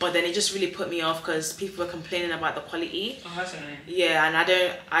 but then it just really put me off because people were complaining about the quality. Oh, that's annoying. Yeah, and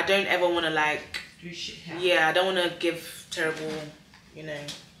I don't ever want to like, do shit hair. Yeah, I don't want to give terrible, you know,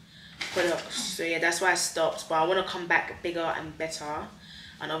 products. So yeah, that's why I stopped, but I want to come back bigger and better,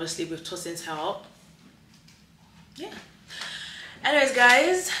 and obviously with Tosin's help. Yeah. Anyways,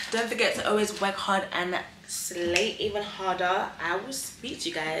 guys, don't forget to always work hard and slay even harder. I will speak to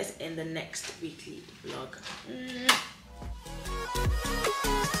you guys in the next weekly vlog.